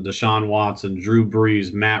Wilson, Deshaun Watson, Drew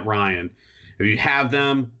Brees, Matt Ryan. If you have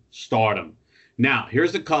them, start them. Now,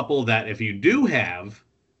 here's a couple that if you do have,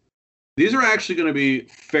 these are actually going to be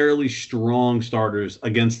fairly strong starters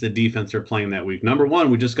against the defense they're playing that week. Number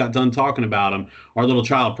one, we just got done talking about him, our little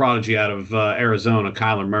child prodigy out of Arizona,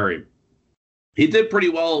 Kyler Murray. He did pretty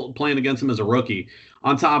well playing against him as a rookie.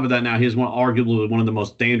 On top of that, now he's arguably one of the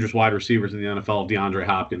most dangerous wide receivers in the NFL, DeAndre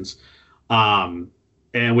Hopkins. And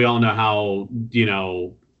we all know how,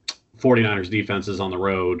 49ers defense is on the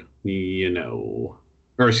road, at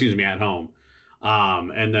home.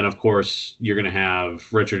 And then, of course, you're going to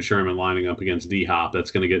have Richard Sherman lining up against D-Hop.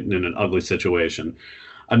 That's going to get in an ugly situation.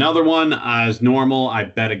 Another one, as normal, I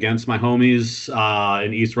bet against my homies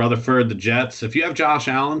in East Rutherford, the Jets. If you have Josh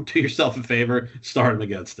Allen, do yourself a favor, start him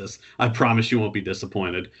against us. I promise you won't be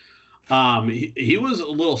disappointed. He was a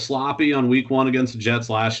little sloppy on week one against the Jets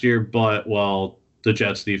last year, but, well, the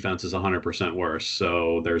Jets defense is 100% worse,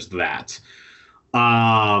 so there's that.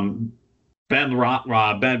 Big Ben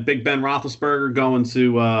Roethlisberger going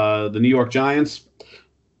to the New York Giants.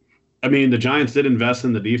 I mean, the Giants did invest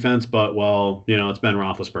in the defense, but, well, it's Ben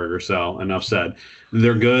Roethlisberger, so enough said.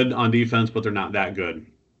 They're good on defense, but they're not that good.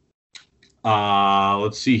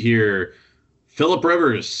 Let's see here. Phillip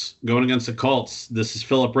Rivers going against the Colts. This is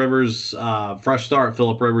Phillip Rivers, fresh start,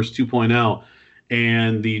 Phillip Rivers 2.0.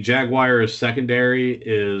 And the Jaguars secondary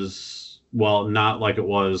is, well, not like it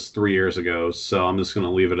was 3 years ago, so I'm just going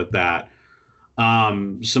to leave it at that.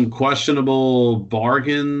 Some questionable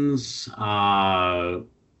bargains.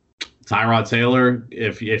 Tyrod Taylor,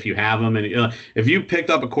 if you have him, and if you picked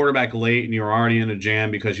up a quarterback late and you were already in a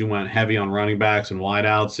jam because you went heavy on running backs and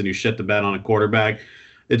wideouts and you shit the bed on a quarterback,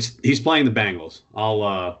 he's playing the Bengals.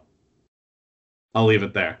 I'll leave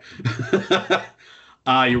it there.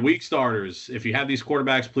 Your weak starters, if you have these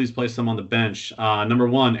quarterbacks, please place them on the bench. Number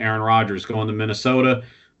one, Aaron Rodgers going to Minnesota.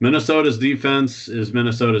 Minnesota's defense is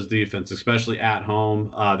Minnesota's defense, especially at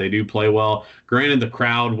home. They do play well. Granted, the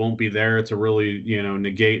crowd won't be there to really,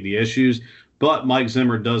 negate the issues, but Mike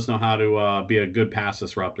Zimmer does know how to be a good pass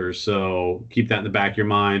disruptor, so keep that in the back of your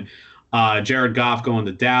mind. Jared Goff going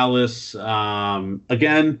to Dallas.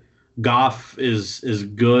 Again, Goff is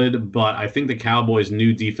good, but I think the Cowboys'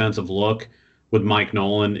 new defensive look with Mike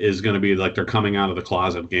Nolan is going to be like they're coming out of the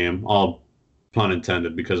closet game. All pun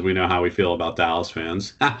intended, because we know how we feel about Dallas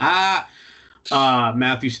fans.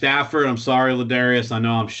 Matthew Stafford, I'm sorry, Ladarius. I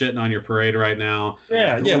know I'm shitting on your parade right now.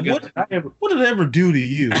 Yeah. What did I ever do to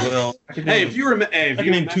you? Well, if you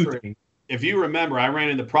remember, I ran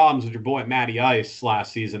into problems with your boy Matty Ice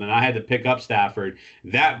last season, and I had to pick up Stafford.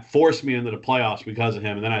 That forced me into the playoffs because of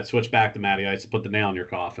him, and then I switched back to Matty Ice to put the nail in your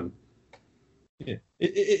coffin. Yeah.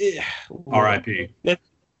 R.I.P.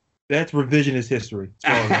 That's revisionist history.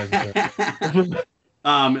 I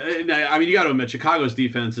mean, you got to admit, Chicago's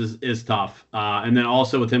defense is tough. And then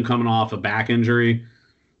also with him coming off a back injury,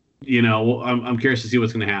 I'm curious to see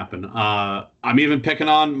what's going to happen. I'm even picking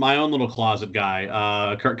on my own little closet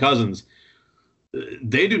guy, Kirk Cousins.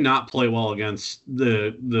 They do not play well against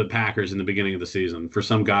the Packers in the beginning of the season for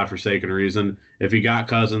some godforsaken reason. If you got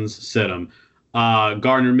Cousins, sit him.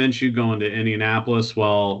 Gardner Minshew going to Indianapolis.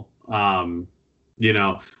 Well,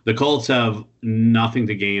 the Colts have nothing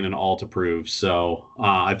to gain and all to prove. So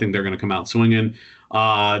I think they're going to come out swinging.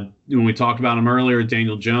 When we talked about him earlier,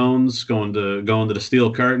 Daniel Jones going to the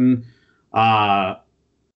Steel Curtain.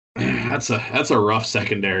 That's a rough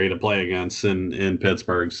secondary to play against in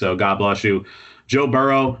Pittsburgh. So God bless you. Joe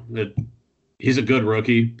Burrow, he's a good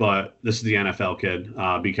rookie, but this is the NFL kid.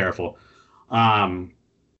 Be careful.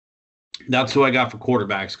 That's who I got for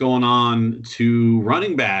quarterbacks. Going on to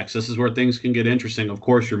running backs, this is where things can get interesting. Of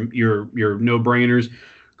course, your no-brainers: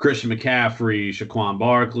 Christian McCaffrey, Shaquan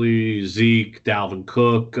Barkley, Zeke, Dalvin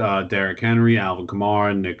Cook, Derrick Henry, Alvin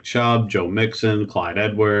Kamara, Nick Chubb, Joe Mixon, Clyde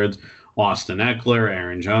Edwards, Austin Eckler,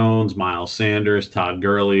 Aaron Jones, Miles Sanders, Todd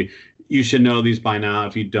Gurley. You should know these by now.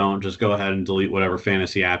 If you don't, just go ahead and delete whatever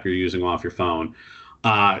fantasy app you're using off your phone.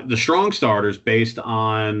 The strong starters, based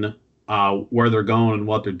on where they're going and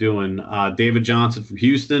what they're doing. David Johnson from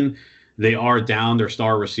Houston, they are down their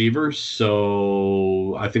star receivers,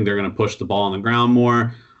 so I think they're going to push the ball on the ground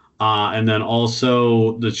more. And then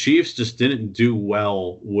also the Chiefs just didn't do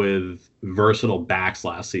well with versatile backs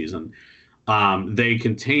last season. They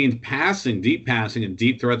contained deep passing, and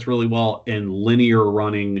deep threats really well in linear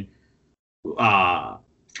running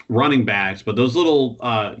backs, but those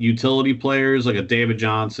little utility players like a David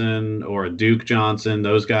Johnson or a Duke Johnson,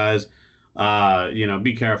 those guys,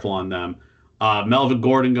 be careful on them. Melvin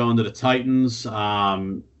Gordon going to the Titans.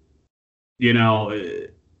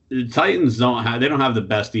 the Titans don't have the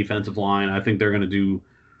best defensive line. I think they're going to do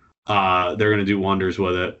wonders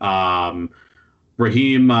with it.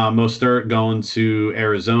 Raheem Mostert going to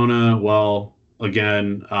Arizona. Well,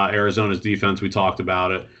 again, Arizona's defense, we talked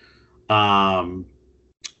about it.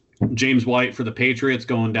 James White for the Patriots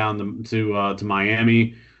going down to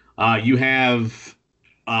Miami. You have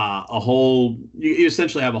you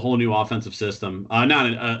essentially have a whole new offensive system.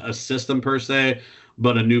 Not a system per se,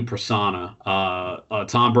 but a new persona.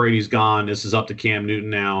 Tom Brady's gone. This is up to Cam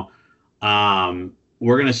Newton now.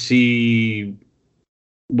 We're going to see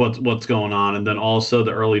what's going on, and then also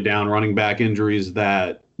the early down running back injuries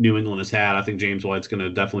that New England has had. I think James White's going to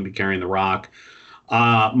definitely be carrying the rock.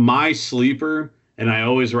 My sleeper, and I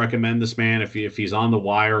always recommend this man if he's on the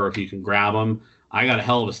wire or if you can grab him. I got a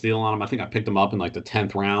hell of a steal on him. I think I picked him up in like the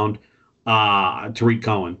 10th round. Tariq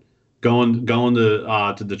Cohen going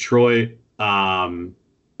to Detroit.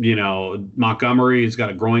 Montgomery's got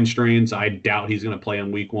a groin strain, so I doubt he's going to play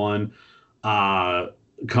in week 1.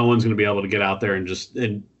 Cohen's going to be able to get out there and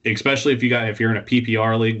especially if you're in a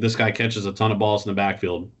PPR league, this guy catches a ton of balls in the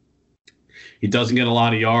backfield. He doesn't get a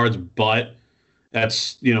lot of yards, but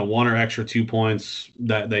that's 1 or extra 2 points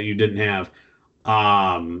that you didn't have.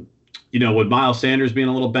 With Miles Sanders being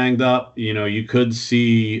a little banged up, you could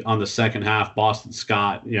see on the second half Boston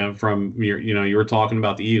Scott. You were talking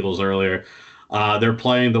about the Eagles earlier. They're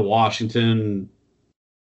playing the Washington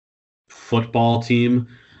football team.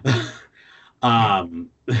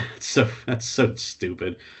 So that's so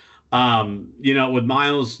stupid. With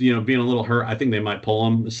Miles, being a little hurt, I think they might pull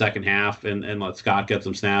him the second half and let Scott get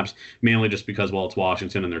some snaps, mainly just because, it's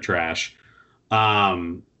Washington and they're trash.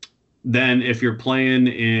 Then if you're playing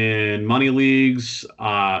in money leagues,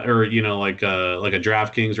 or like a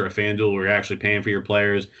DraftKings or a FanDuel where you're actually paying for your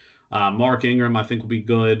players, Mark Ingram I think will be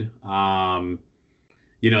good. Some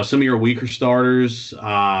of your weaker starters,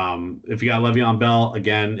 if you got Le'Veon Bell,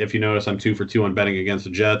 again, if you notice, I'm 2 for 2 on betting against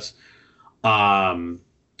the Jets. Number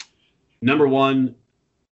one,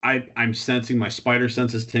 I'm sensing my spider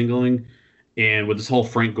sense is tingling, and with this whole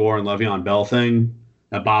Frank Gore and Le'Veon Bell thing,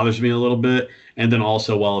 that bothers me a little bit. And then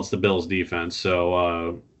also, it's the Bills' defense,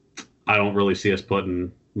 so I don't really see us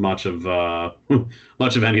putting much of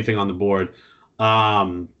anything on the board.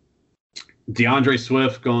 DeAndre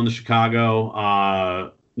Swift going to Chicago. I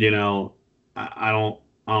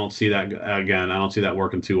don't see that again. I don't see that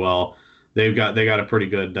working too well. They got a pretty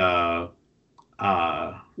good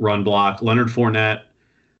run block. Leonard Fournette,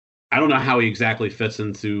 I don't know how he exactly fits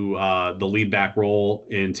into the lead back role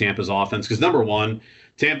in Tampa's offense, because number one,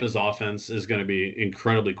 Tampa's offense is going to be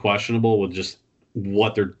incredibly questionable with just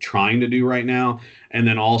what they're trying to do right now. And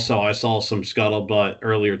then also I saw some scuttlebutt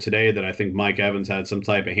earlier today that I think Mike Evans had some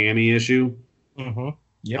type of hammy issue. Mm-hmm.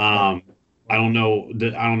 Yep. I don't know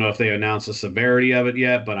if they announced the severity of it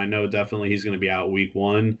yet, but I know definitely he's going to be out week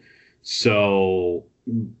 1. So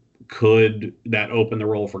could that open the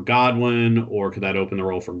role for Godwin, or could that open the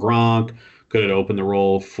role for Gronk? Could it open the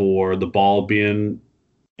role for the ball being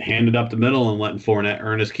handed up the middle and letting Fournette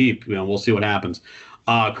earn his keep? We'll see what happens.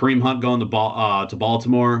 Kareem Hunt going to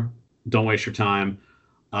Baltimore. Don't waste your time.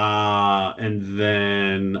 And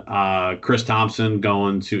then Chris Thompson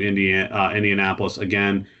going to Indianapolis.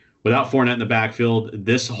 Again, without Fournette in the backfield,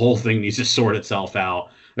 this whole thing needs to sort itself out.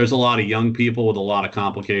 There's a lot of young people with a lot of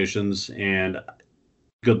complications, and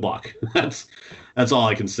good luck. That's all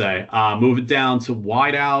I can say. Move it down to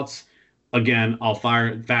wideouts. Again, I'll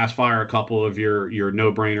fast fire a couple of your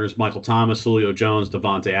no-brainers: Michael Thomas, Julio Jones,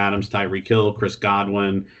 Devontae Adams, Tyreek Hill, Chris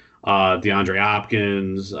Godwin, DeAndre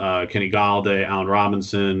Hopkins, Kenny Galladay, Allen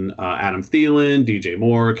Robinson, Adam Thielen, DJ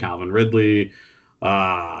Moore, Calvin Ridley,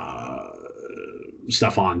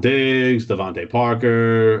 Stephon Diggs, Devontae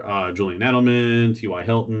Parker, Julian Edelman, T.Y.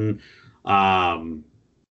 Hilton,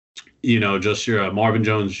 just your Marvin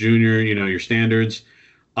Jones Jr., your standards.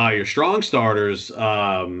 Your strong starters,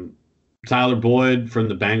 Tyler Boyd from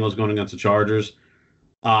the Bengals going against the Chargers.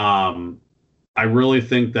 I really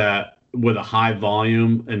think that with a high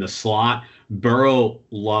volume in the slot, Burrow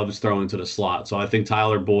loves throwing to the slot. So I think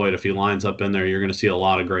Tyler Boyd, if he lines up in there, you're going to see a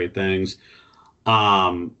lot of great things.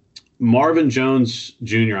 Marvin Jones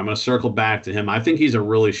Jr., I'm going to circle back to him. I think he's a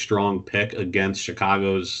really strong pick against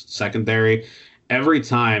Chicago's secondary. Every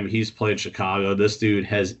time he's played Chicago, this dude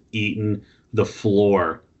has eaten the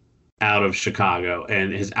floor out of Chicago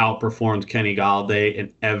and has outperformed Kenny Galladay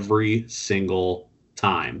in every single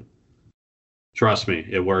time. Trust me,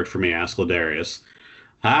 it worked for me. Ask Ladarius.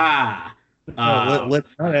 Let's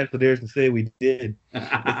not ask Ladarius and say we did.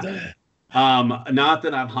 Not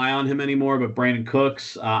that I'm high on him anymore, but Brandon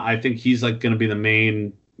Cooks, I think he's going to be the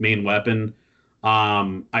main weapon.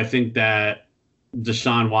 I think that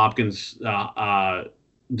Deshaun Watson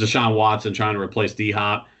trying to replace D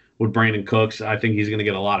Hop with Brandon Cooks. I think he's going to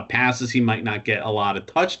get a lot of passes. He might not get a lot of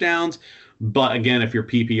touchdowns, but again, if you're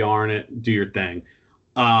PPR in it, do your thing.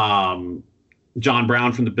 Um, John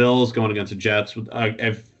Brown from the Bills going against the Jets.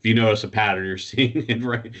 If you notice a pattern, you're seeing it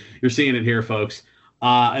right. You're seeing it here, folks.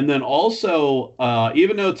 And then also,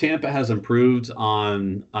 even though Tampa has improved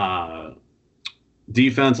on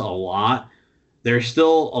defense a lot, they're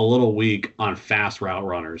still a little weak on fast route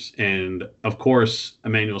runners. And of course,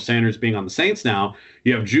 Emmanuel Sanders being on the Saints now,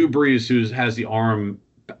 you have Drew Brees, who has the arm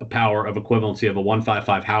power of equivalency of a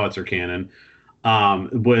 155 howitzer cannon,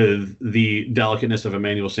 with the delicateness of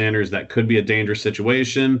Emmanuel Sanders. That could be a dangerous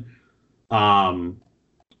situation.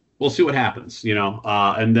 We'll see what happens,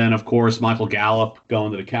 and then of course Michael Gallup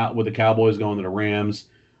going to with the Cowboys going to the Rams.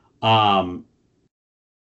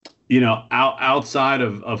 Outside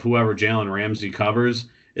of whoever Jalen Ramsey covers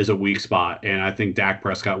is a weak spot, and I think Dak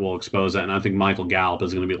Prescott will expose that, and I think Michael Gallup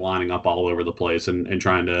is going to be lining up all over the place and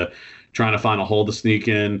trying to find a hole to sneak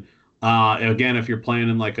in. Again, if you're playing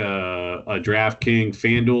in like a DraftKings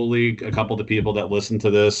FanDuel league, a couple of the people that listen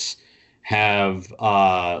to this have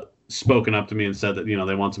spoken up to me and said that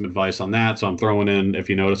they want some advice on that. So I'm throwing in, if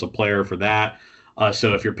you notice, a player for that.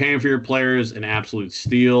 So if you're paying for your players, an absolute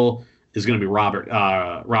steal is going to be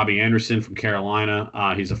Robbie Anderson from Carolina.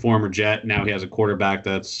 He's a former Jet. Now he has a quarterback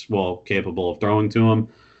that's capable of throwing to him.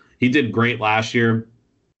 He did great last year,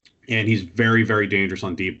 and he's very, very dangerous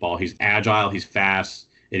on deep ball. He's agile, he's fast,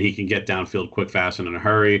 and he can get downfield quick, fast, and in a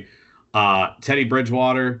hurry. Teddy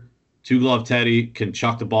Bridgewater, two-glove Teddy, can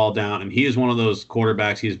chuck the ball down, and he is one of those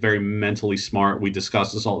quarterbacks. He's very mentally smart. We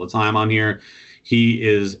discuss this all the time on here. He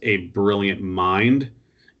is a brilliant mind,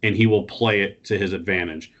 and he will play it to his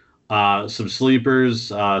advantage. Some sleepers,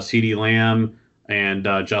 CeeDee Lamb and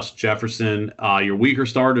Justin Jefferson. Your weaker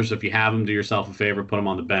starters, if you have them, do yourself a favor, put them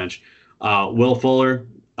on the bench. Will Fuller,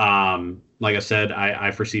 like I said, I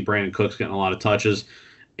foresee Brandon Cooks getting a lot of touches.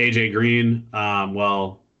 AJ Green,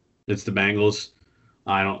 it's the Bengals.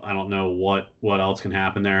 I don't know what else can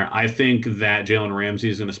happen there. I think that Jalen Ramsey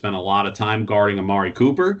is going to spend a lot of time guarding Amari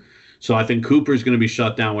Cooper. So I think Cooper is going to be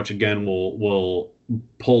shut down, which again will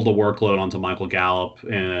pull the workload onto Michael Gallup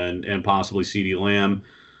and possibly CeeDee Lamb.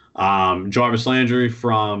 Jarvis Landry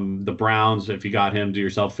from the Browns, if you got him, do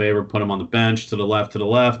yourself a favor, put him on the bench to the left.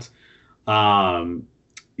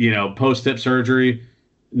 Post-hip surgery,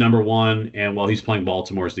 number one, and he's playing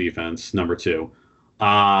Baltimore's defense, number two.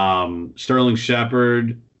 Sterling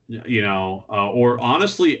Shepard, or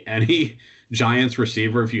honestly any Giants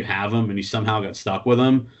receiver, if you have him and you somehow got stuck with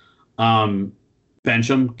him, bench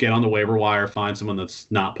him, get on the waiver wire, find someone that's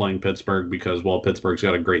not playing Pittsburgh because, Pittsburgh's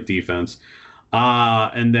got a great defense.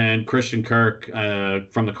 And then Christian Kirk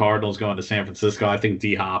from the Cardinals going to San Francisco. I think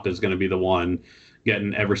D-Hop is going to be the one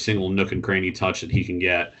getting every single nook and cranny touch that he can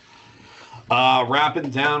get. Wrapping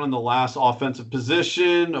down on the last offensive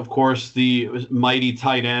position, of course, the mighty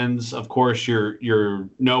tight ends. Of course, your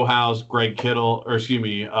know-hows, Travis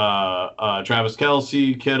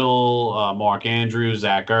Kelce, Kittle, Mark Andrews,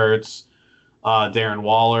 Zach Ertz, Darren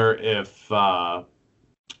Waller, if the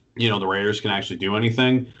Raiders can actually do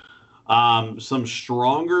anything. Some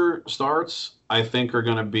stronger starts, I think, are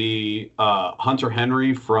going to be Hunter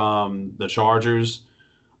Henry from the Chargers.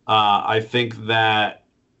 I think that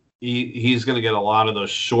he's going to get a lot of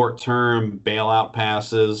those short-term bailout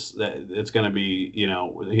passes that it's going to be,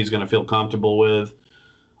 he's going to feel comfortable with.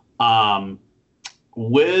 I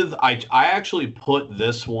actually put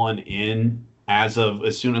this one in as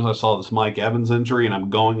soon as I saw this Mike Evans injury, and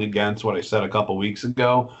I'm going against what I said a couple weeks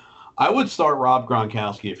ago. I would start Rob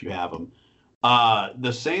Gronkowski if you have him.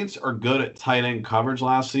 The Saints are good at tight end coverage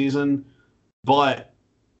last season, but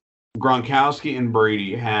Gronkowski and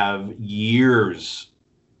Brady have years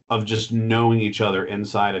of just knowing each other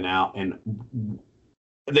inside and out, and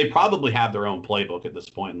they probably have their own playbook at this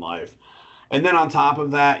point in life. And then on top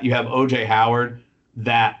of that, you have O.J. Howard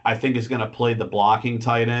that I think is going to play the blocking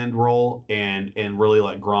tight end role and really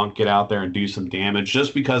let Gronk get out there and do some damage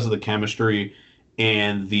just because of the chemistry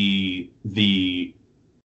and the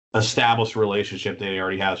established relationship that he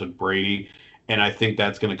already has with Brady. And I think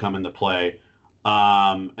that's going to come into play.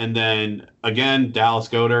 And then, again, Dallas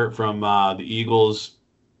Goedert from the Eagles.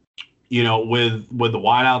 With the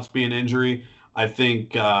wideouts being injury, I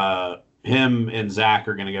think him and Zach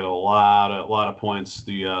are going to get a lot of points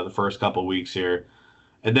the first couple of weeks here.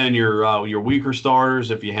 And then your weaker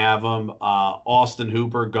starters, if you have them, Austin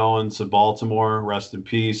Hooper going to Baltimore, rest in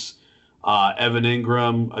peace. Evan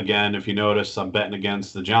Ingram, again, if you notice, I'm betting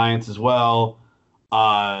against the Giants as well.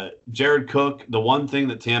 Jared Cook, the one thing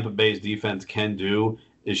that Tampa Bay's defense can do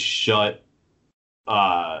is shut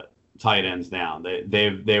tight ends down.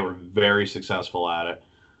 They were very successful at it.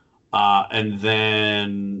 And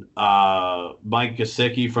then Mike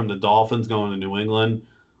Gesicki from the Dolphins going to New England.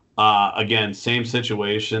 Again, same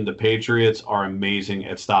situation. The Patriots are amazing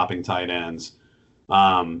at stopping tight ends.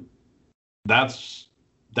 That's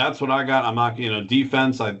what I got. I'm not,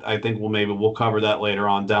 defense. I think we'll cover that later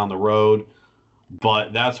on down the road.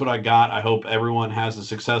 But that's what I got. I hope everyone has a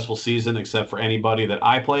successful season, except for anybody that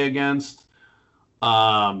I play against.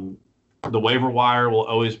 The waiver wire will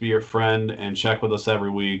always be your friend, and check with us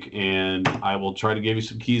every week, and I will try to give you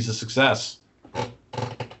some keys to success.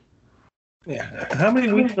 Yeah. How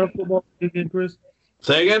many weeks is our football league again, Chris?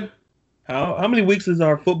 Say again? How many weeks is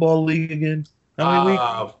our football league again? How many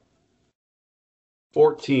weeks?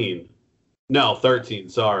 14. No, 13,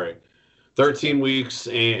 sorry. 13 weeks,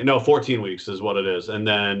 14 weeks is what it is. And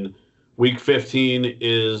then week 15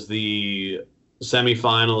 is the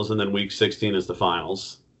semifinals, and then week 16 is the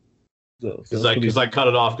finals. Because I cut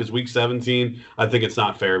it off because week 17, I think it's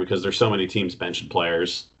not fair because there's so many teams benching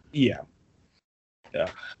players. Yeah.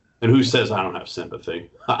 And who says I don't have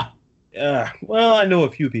sympathy? Well, I know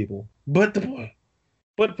a few people, but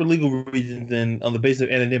for legal reasons and on the basis of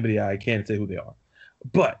anonymity, I can't say who they are.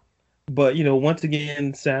 But once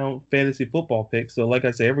again, sound fantasy football picks. So, like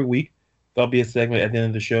I say, every week there'll be a segment at the end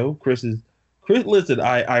of the show. Chris. Listen,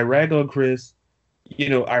 I rag on Chris.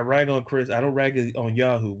 I rag on Chris. I don't rag on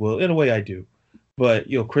Yahoo. Well, in a way, I do. But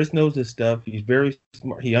Chris knows his stuff. He's very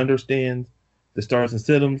smart. He understands the starts and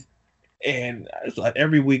sit-ems. And it's like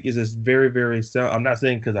every week is this very, very sound. I'm not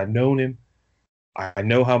saying because I've known him. I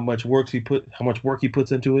know how much work he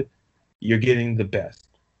puts into it. You're getting the best.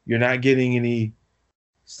 You're not getting any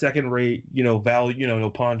second-rate, value,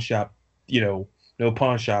 no pawn shop,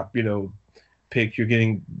 pick. You're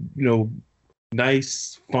getting,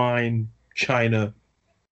 nice, fine China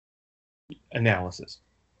analysis.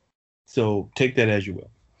 So take that as you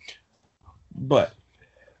will. But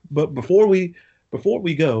before we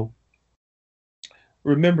go,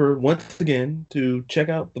 remember once again to check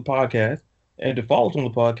out the podcast and to follow us on the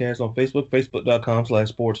podcast on Facebook,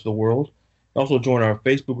 facebook.com/sportstheworld. Also join our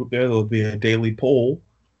Facebook group there. There will be a daily poll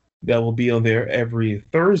that will be on there every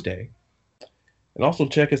Thursday. And also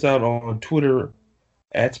check us out on Twitter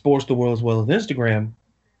at Sports the World as well as Instagram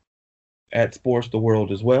at Sports the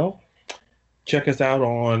World as well. Check us out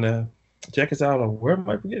on where am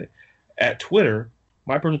I forgetting? At Twitter,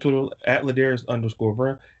 my personal Twitter at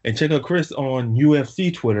Ladarius_Brown, and check out Chris on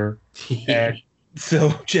UFC Twitter.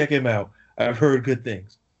 So check him out. I've heard good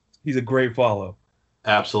things. He's a great follow.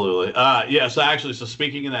 Absolutely. So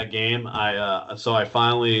speaking of that game, I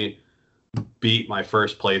finally beat my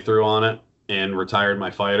first playthrough on it and retired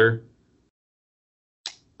my fighter.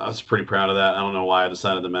 I was pretty proud of that. I don't know why I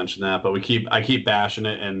decided to mention that, but I keep bashing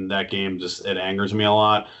it, and that game it angers me a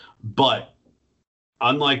lot. But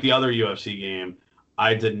unlike the other UFC game,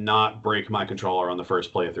 I did not break my controller on the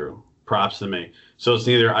first playthrough. Props to me. So it's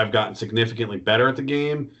either I've gotten significantly better at the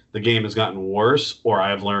game has gotten worse, or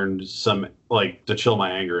I've learned some to chill my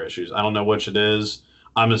anger issues. I don't know which it is.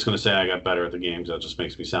 I'm just going to say I got better at the game because that just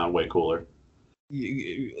makes me sound way cooler.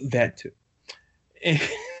 That too. And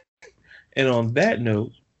on that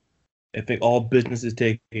note, I think all business is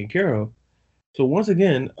taken care of. So once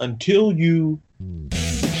again, until you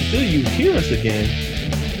hear us again,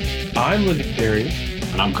 I'm Ladarius.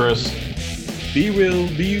 And I'm Chris. Be real,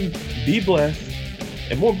 be blessed,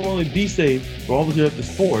 and more importantly, be safe for all the good at the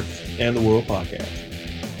Sports and the World podcast.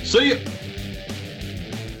 See ya.